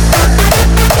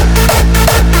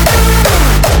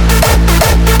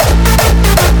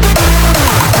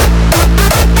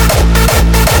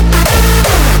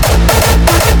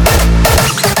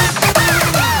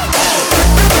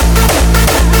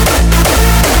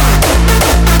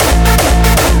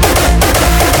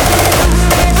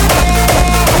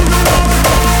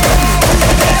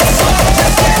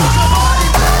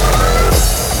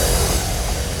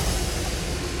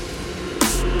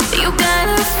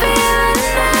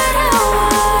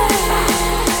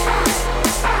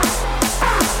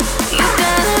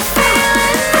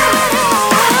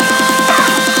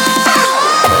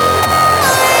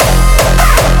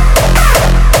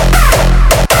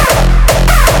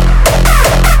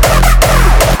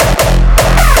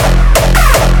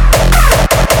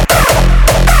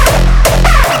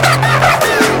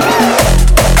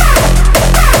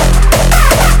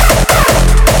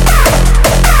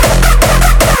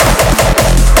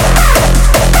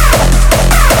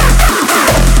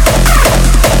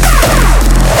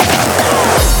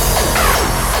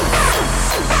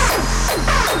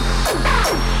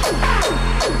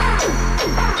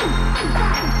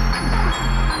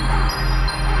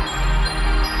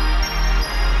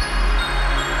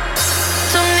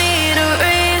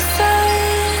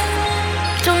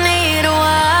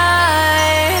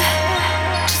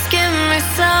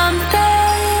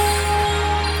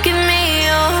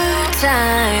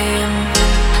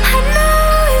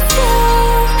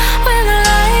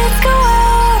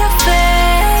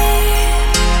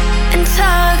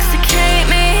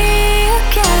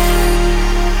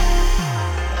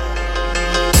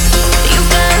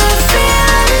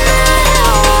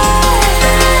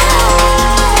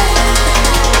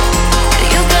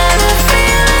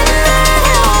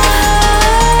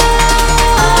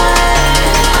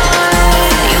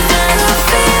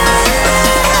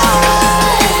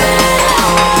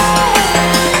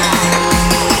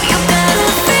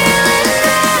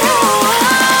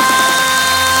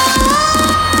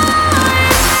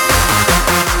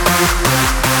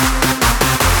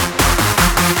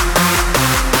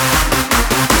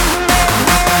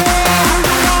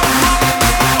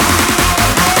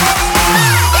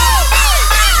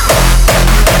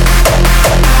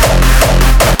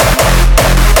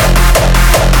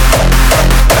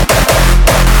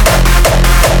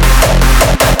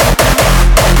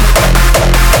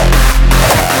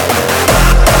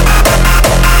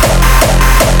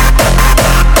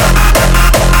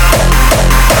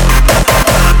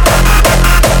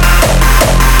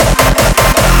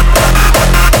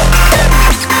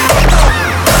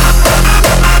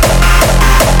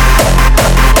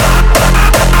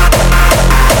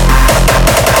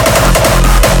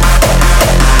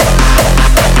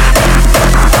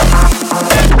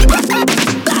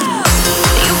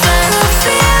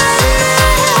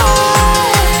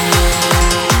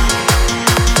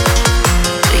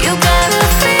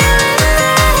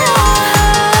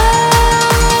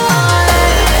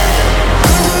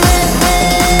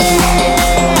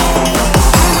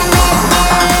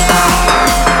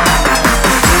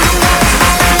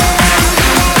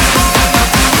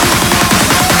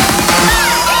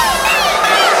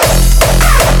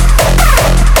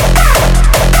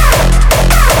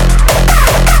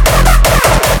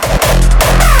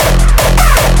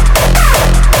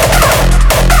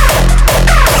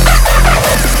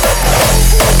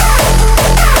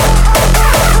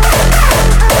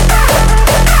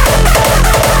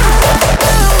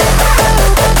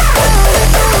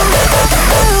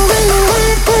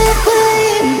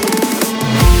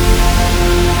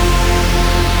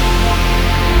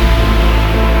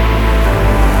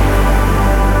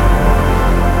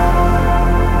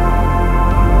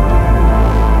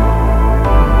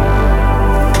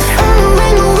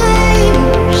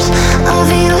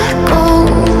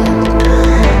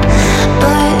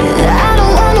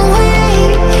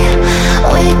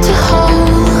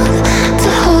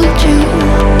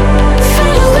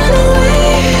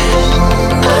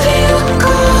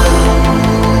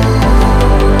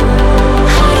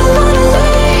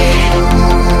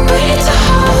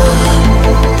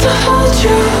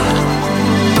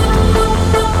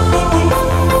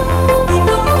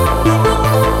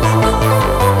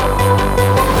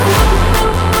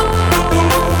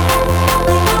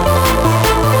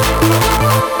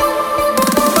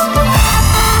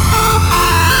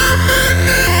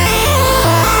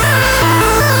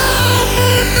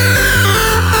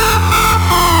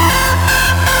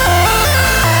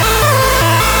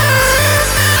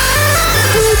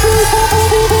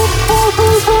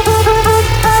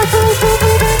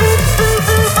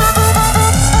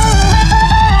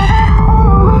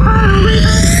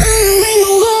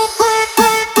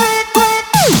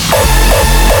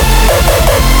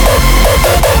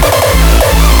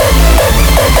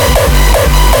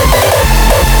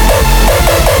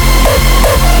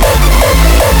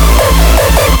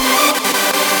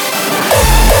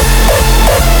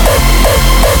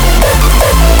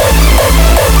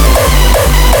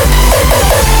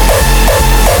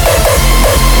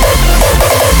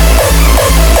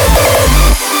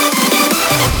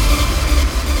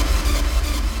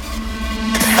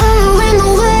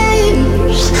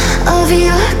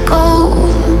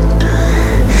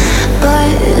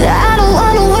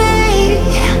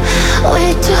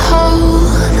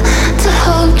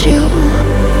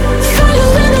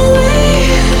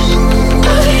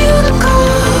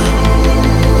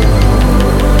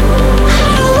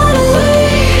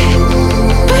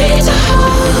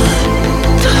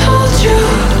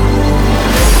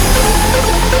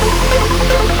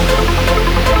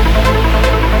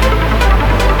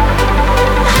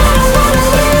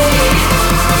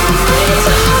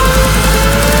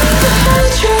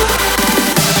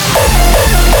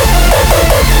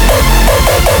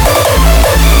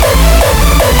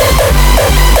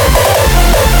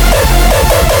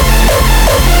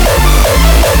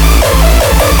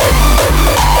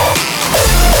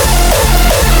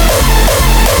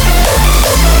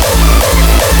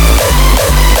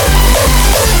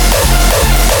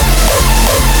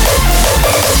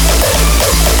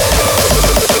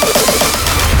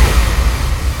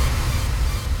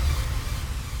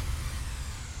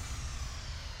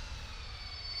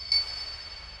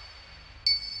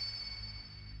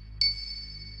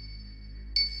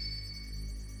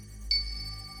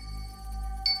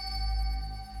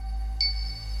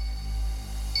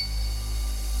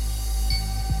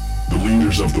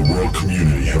of the world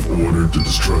community have ordered the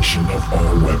destruction of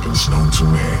all weapons known to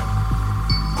man.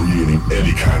 Creating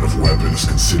any kind of weapon is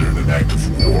considered an act of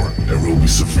war and will be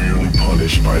severely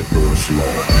punished by Earth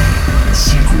law. A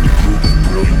secret group of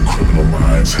brilliant criminal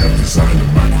minds have designed a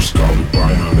microscopic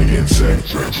bionic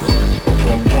insect.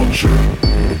 Upon puncture,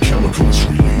 a chemical is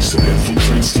released that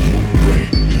infiltrates the human brain,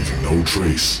 leaving no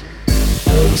trace.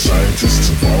 All the scientists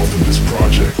involved in this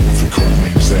project, with the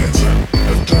codename Zanza,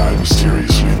 have died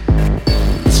mysteriously.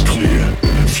 It's clear that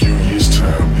in a few years'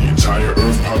 time, the entire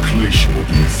Earth population will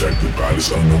be infected by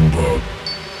this unknown bug.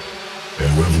 And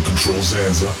whoever controls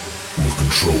Zanza will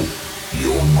control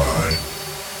your mind.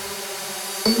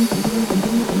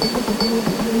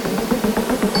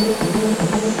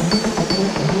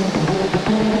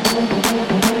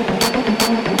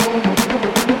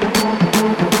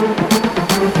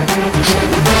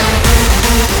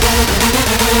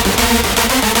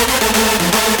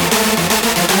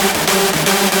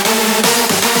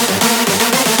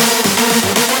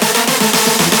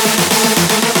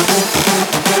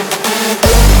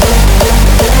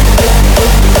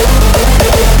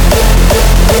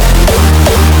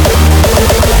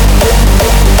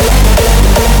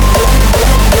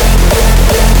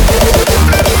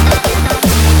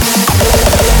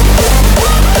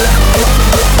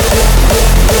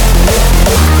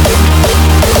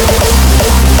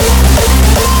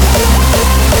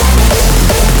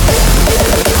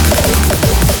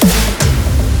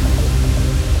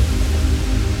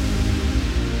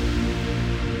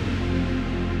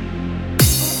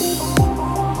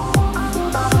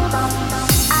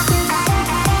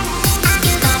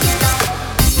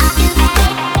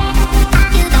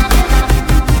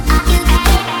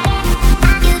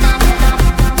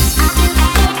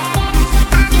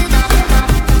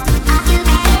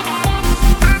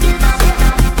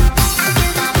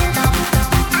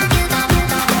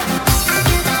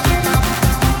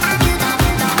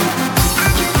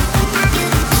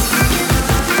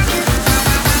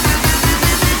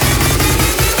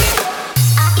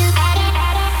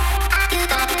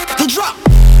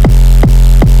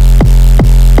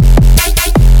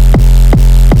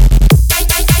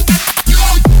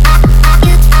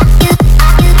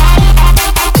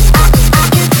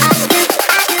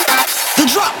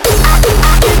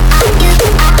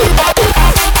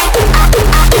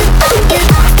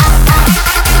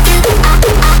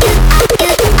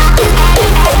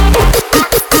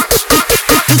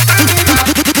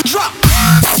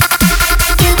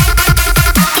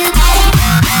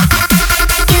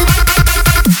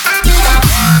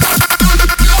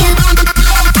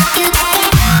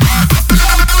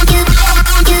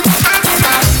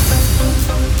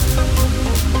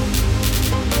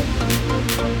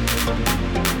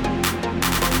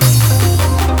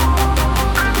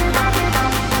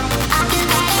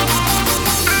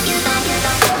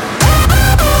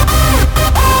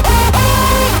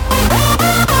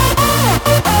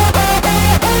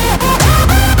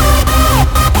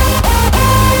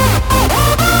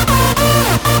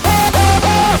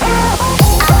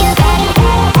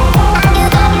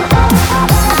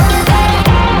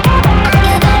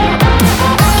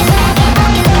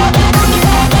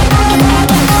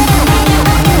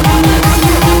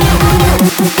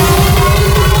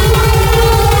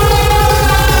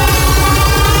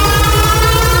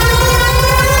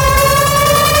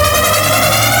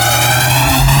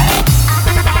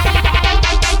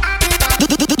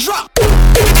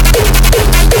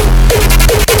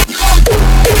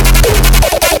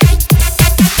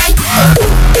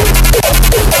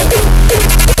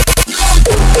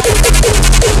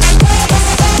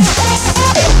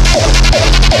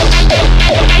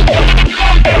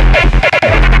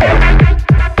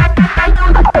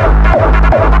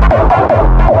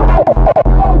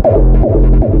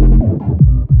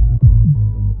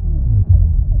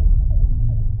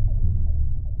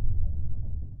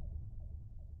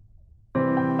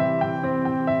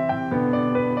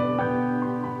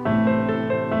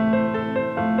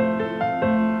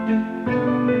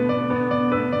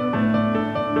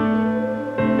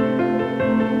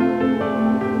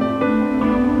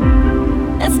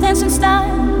 dance in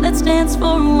style, let's dance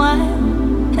for a while.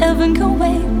 Heaven can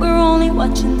wait, we're only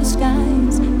watching the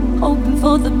skies. Hoping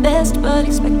for the best, but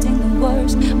expecting the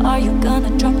worst. Are you gonna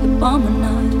drop the bomb or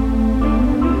not?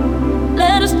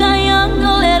 Let us die young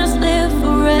or let us live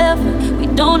forever. We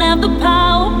don't have the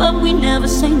power, but we never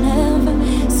say never.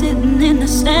 Sitting in the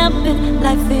sandpit,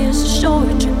 life is a short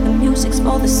trip. The music's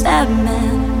for the sad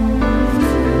man.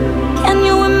 Can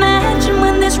you imagine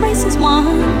when this race is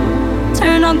won?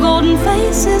 Turn our golden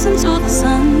faces into the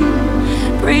sun.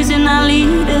 Praising our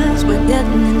leaders, we're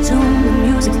getting in tune. The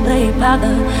music music played by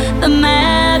the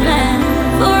madman.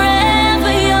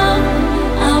 Forever young,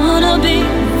 I wanna be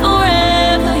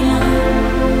forever young.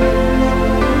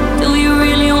 Do you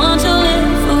really want to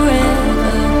live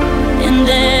forever and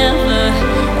ever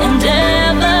and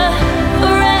ever?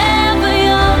 Forever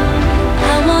young,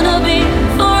 I wanna be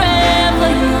forever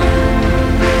young.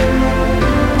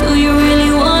 Do you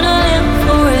really wanna live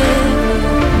forever,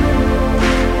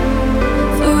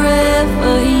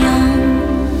 forever young?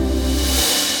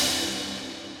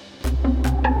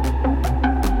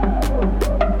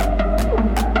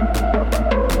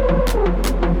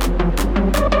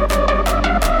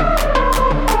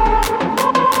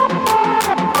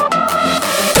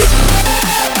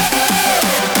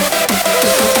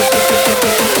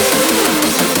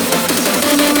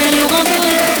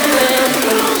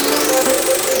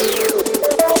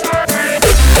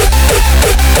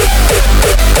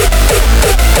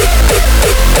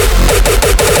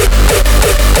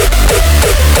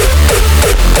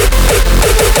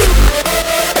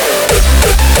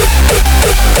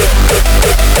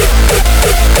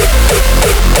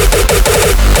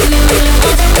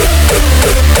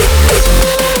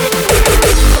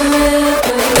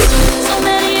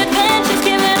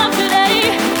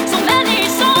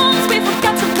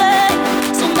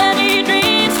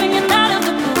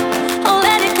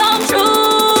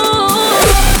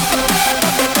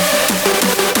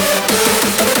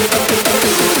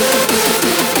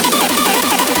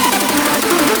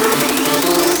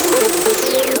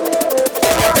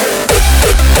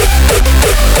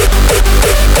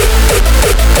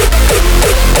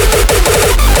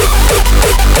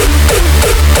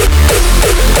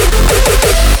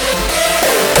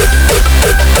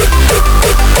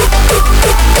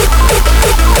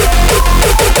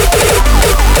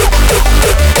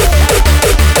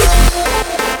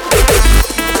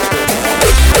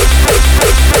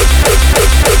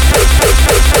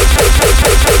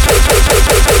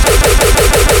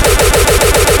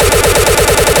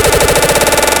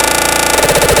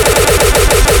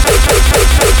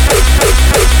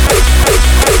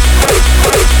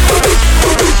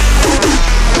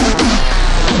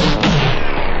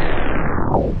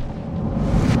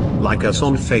 Like us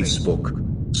on Facebook.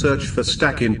 Search for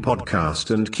Stackin'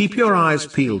 Podcast and keep your eyes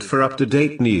peeled for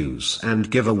up-to-date news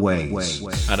and giveaways.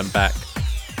 And I'm back.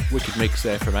 Wicked mix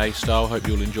there from A-Style. Hope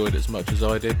you all enjoyed it as much as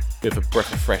I did. Bit of a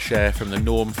breath of fresh air from the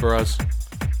norm for us.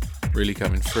 Really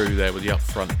coming through there with the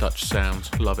upfront Dutch sounds.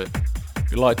 Love it.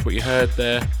 If you liked what you heard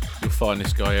there, you'll find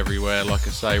this guy everywhere. Like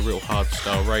I say, real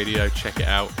hardstyle radio. Check it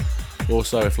out.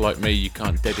 Also, if like me, you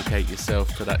can't dedicate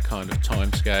yourself to that kind of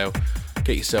time scale,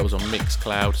 get yourselves on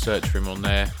Mixcloud, search for him on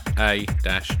there,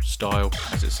 A-Style,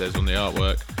 as it says on the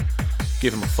artwork.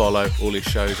 Give him a follow, all his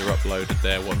shows are uploaded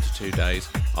there 1 to 2 days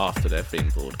after they've been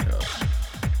broadcast.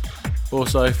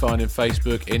 Also, find him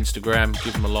Facebook, Instagram,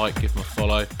 give him a like, give him a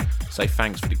follow, say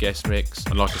thanks for the guest mix,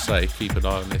 and like I say, keep an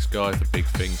eye on this guy for big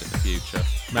things in the future.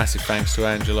 Massive thanks to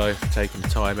Angelo for taking the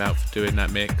time out for doing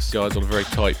that mix. The guy's on a very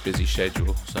tight, busy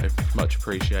schedule, so much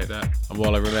appreciate that. And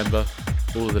while I remember,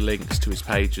 all of the links to his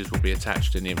pages will be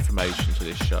attached in the information to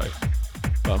this show.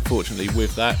 But unfortunately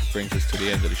with that, it brings us to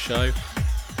the end of the show.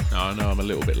 Now I know I'm a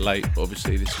little bit late, but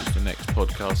obviously this was the next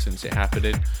podcast since it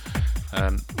happened.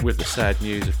 With the sad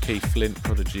news of Keith Flint,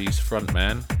 Prodigy's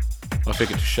frontman, I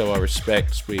figured to show our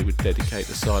respects we would dedicate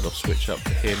the side-off switch up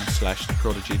to him / the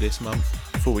Prodigy this month.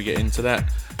 Before we get into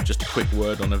that, just a quick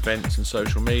word on events and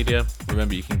social media.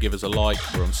 Remember you can give us a like,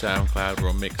 we're on SoundCloud, we're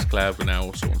on Mixcloud, we're now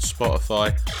also on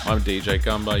Spotify. I'm DJ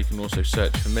Gumba, you can also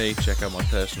search for me, check out my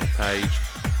personal page.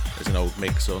 There's an old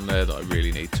mix on there that I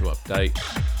really need to update,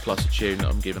 plus a tune that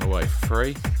I'm giving away for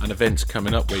free. And events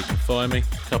coming up where you can find me,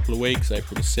 a couple of weeks,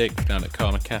 April the 6th down at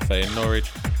Karma Cafe in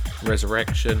Norwich.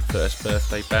 Resurrection, first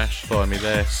birthday bash, find me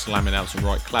there, slamming out some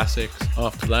right classics.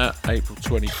 After that, April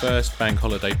 21st, Bank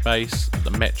Holiday Base at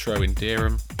the Metro in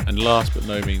Dereham. And last but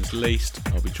no means least,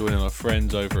 I'll be joining our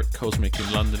friends over at Cosmic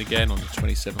in London again on the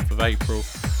 27th of April,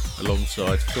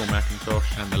 alongside Phil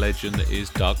McIntosh and the legend that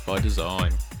is Doug by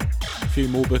Design. A few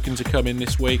more bookings are coming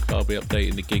this week, but I'll be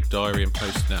updating the gig diary and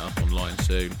posting that up online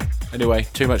soon. Anyway,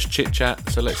 too much chit chat,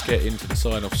 so let's get into the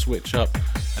sign off switch up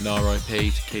and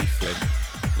RIP to Keith Flint.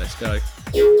 Let's go.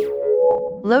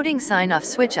 Loading sign off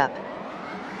switch up.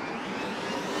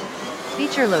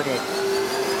 Feature loaded.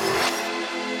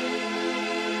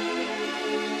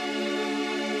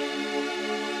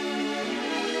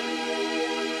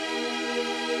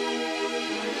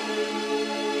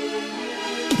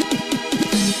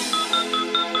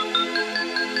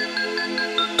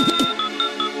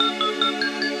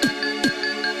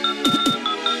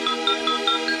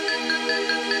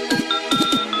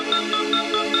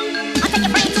 I'll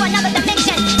take your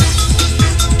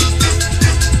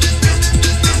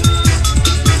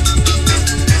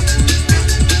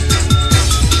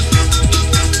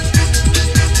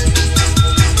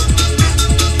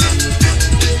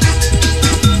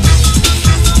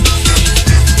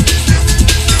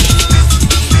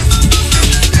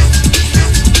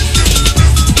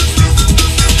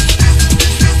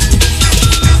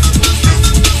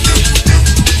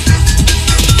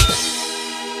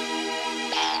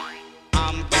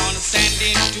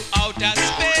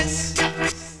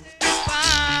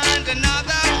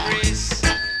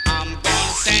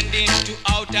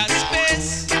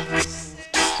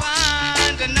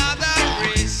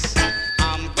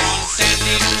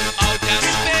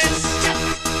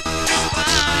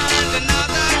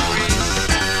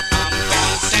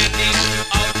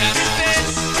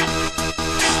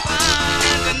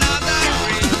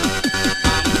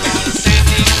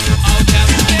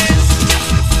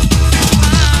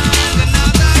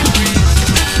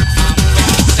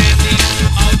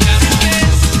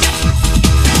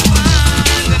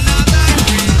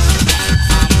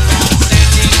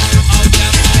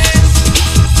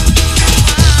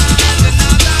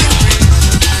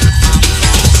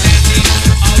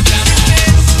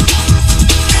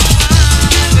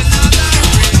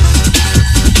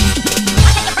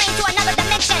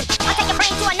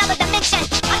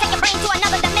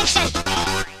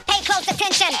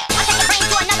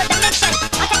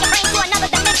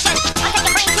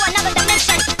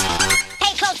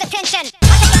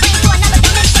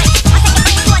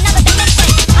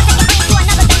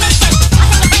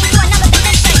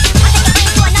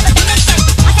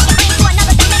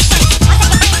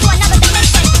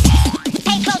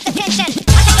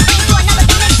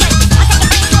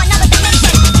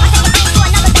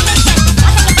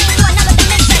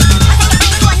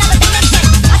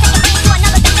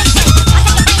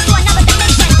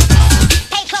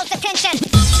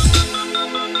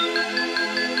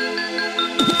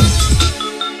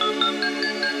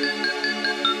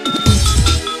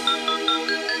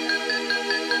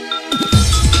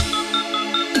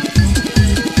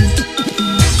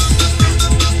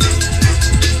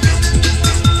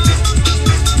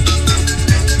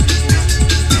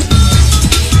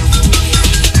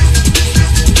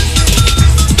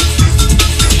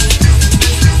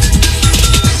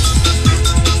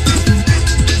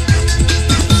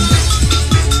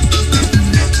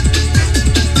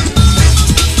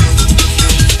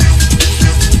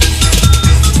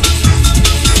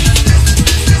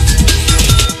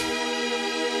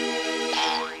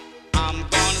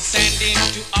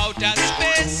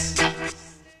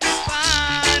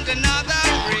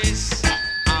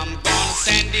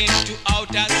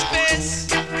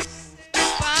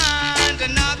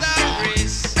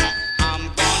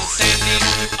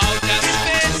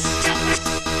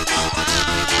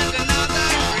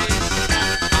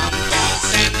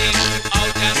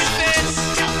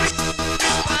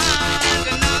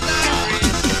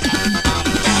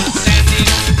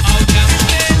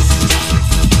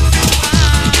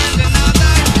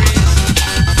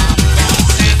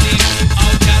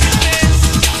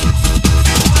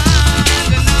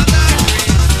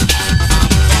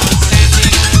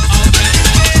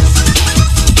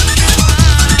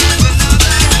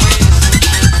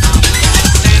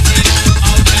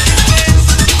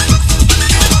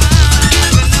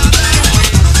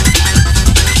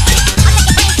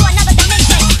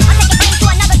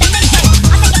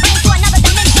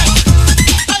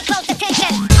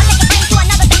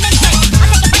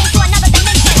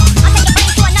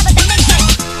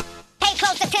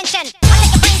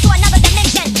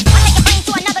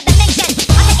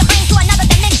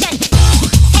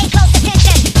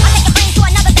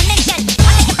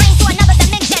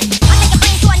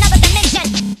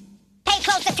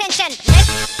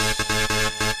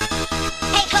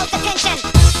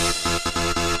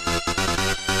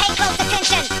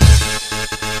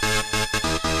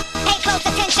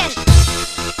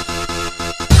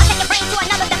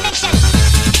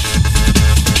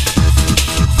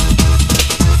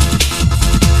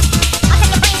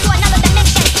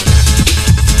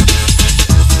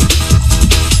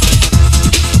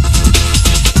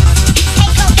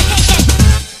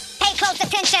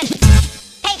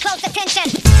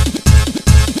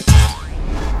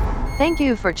Thank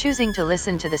you for choosing to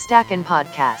listen to the Stackin'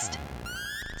 Podcast.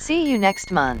 See you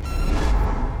next month.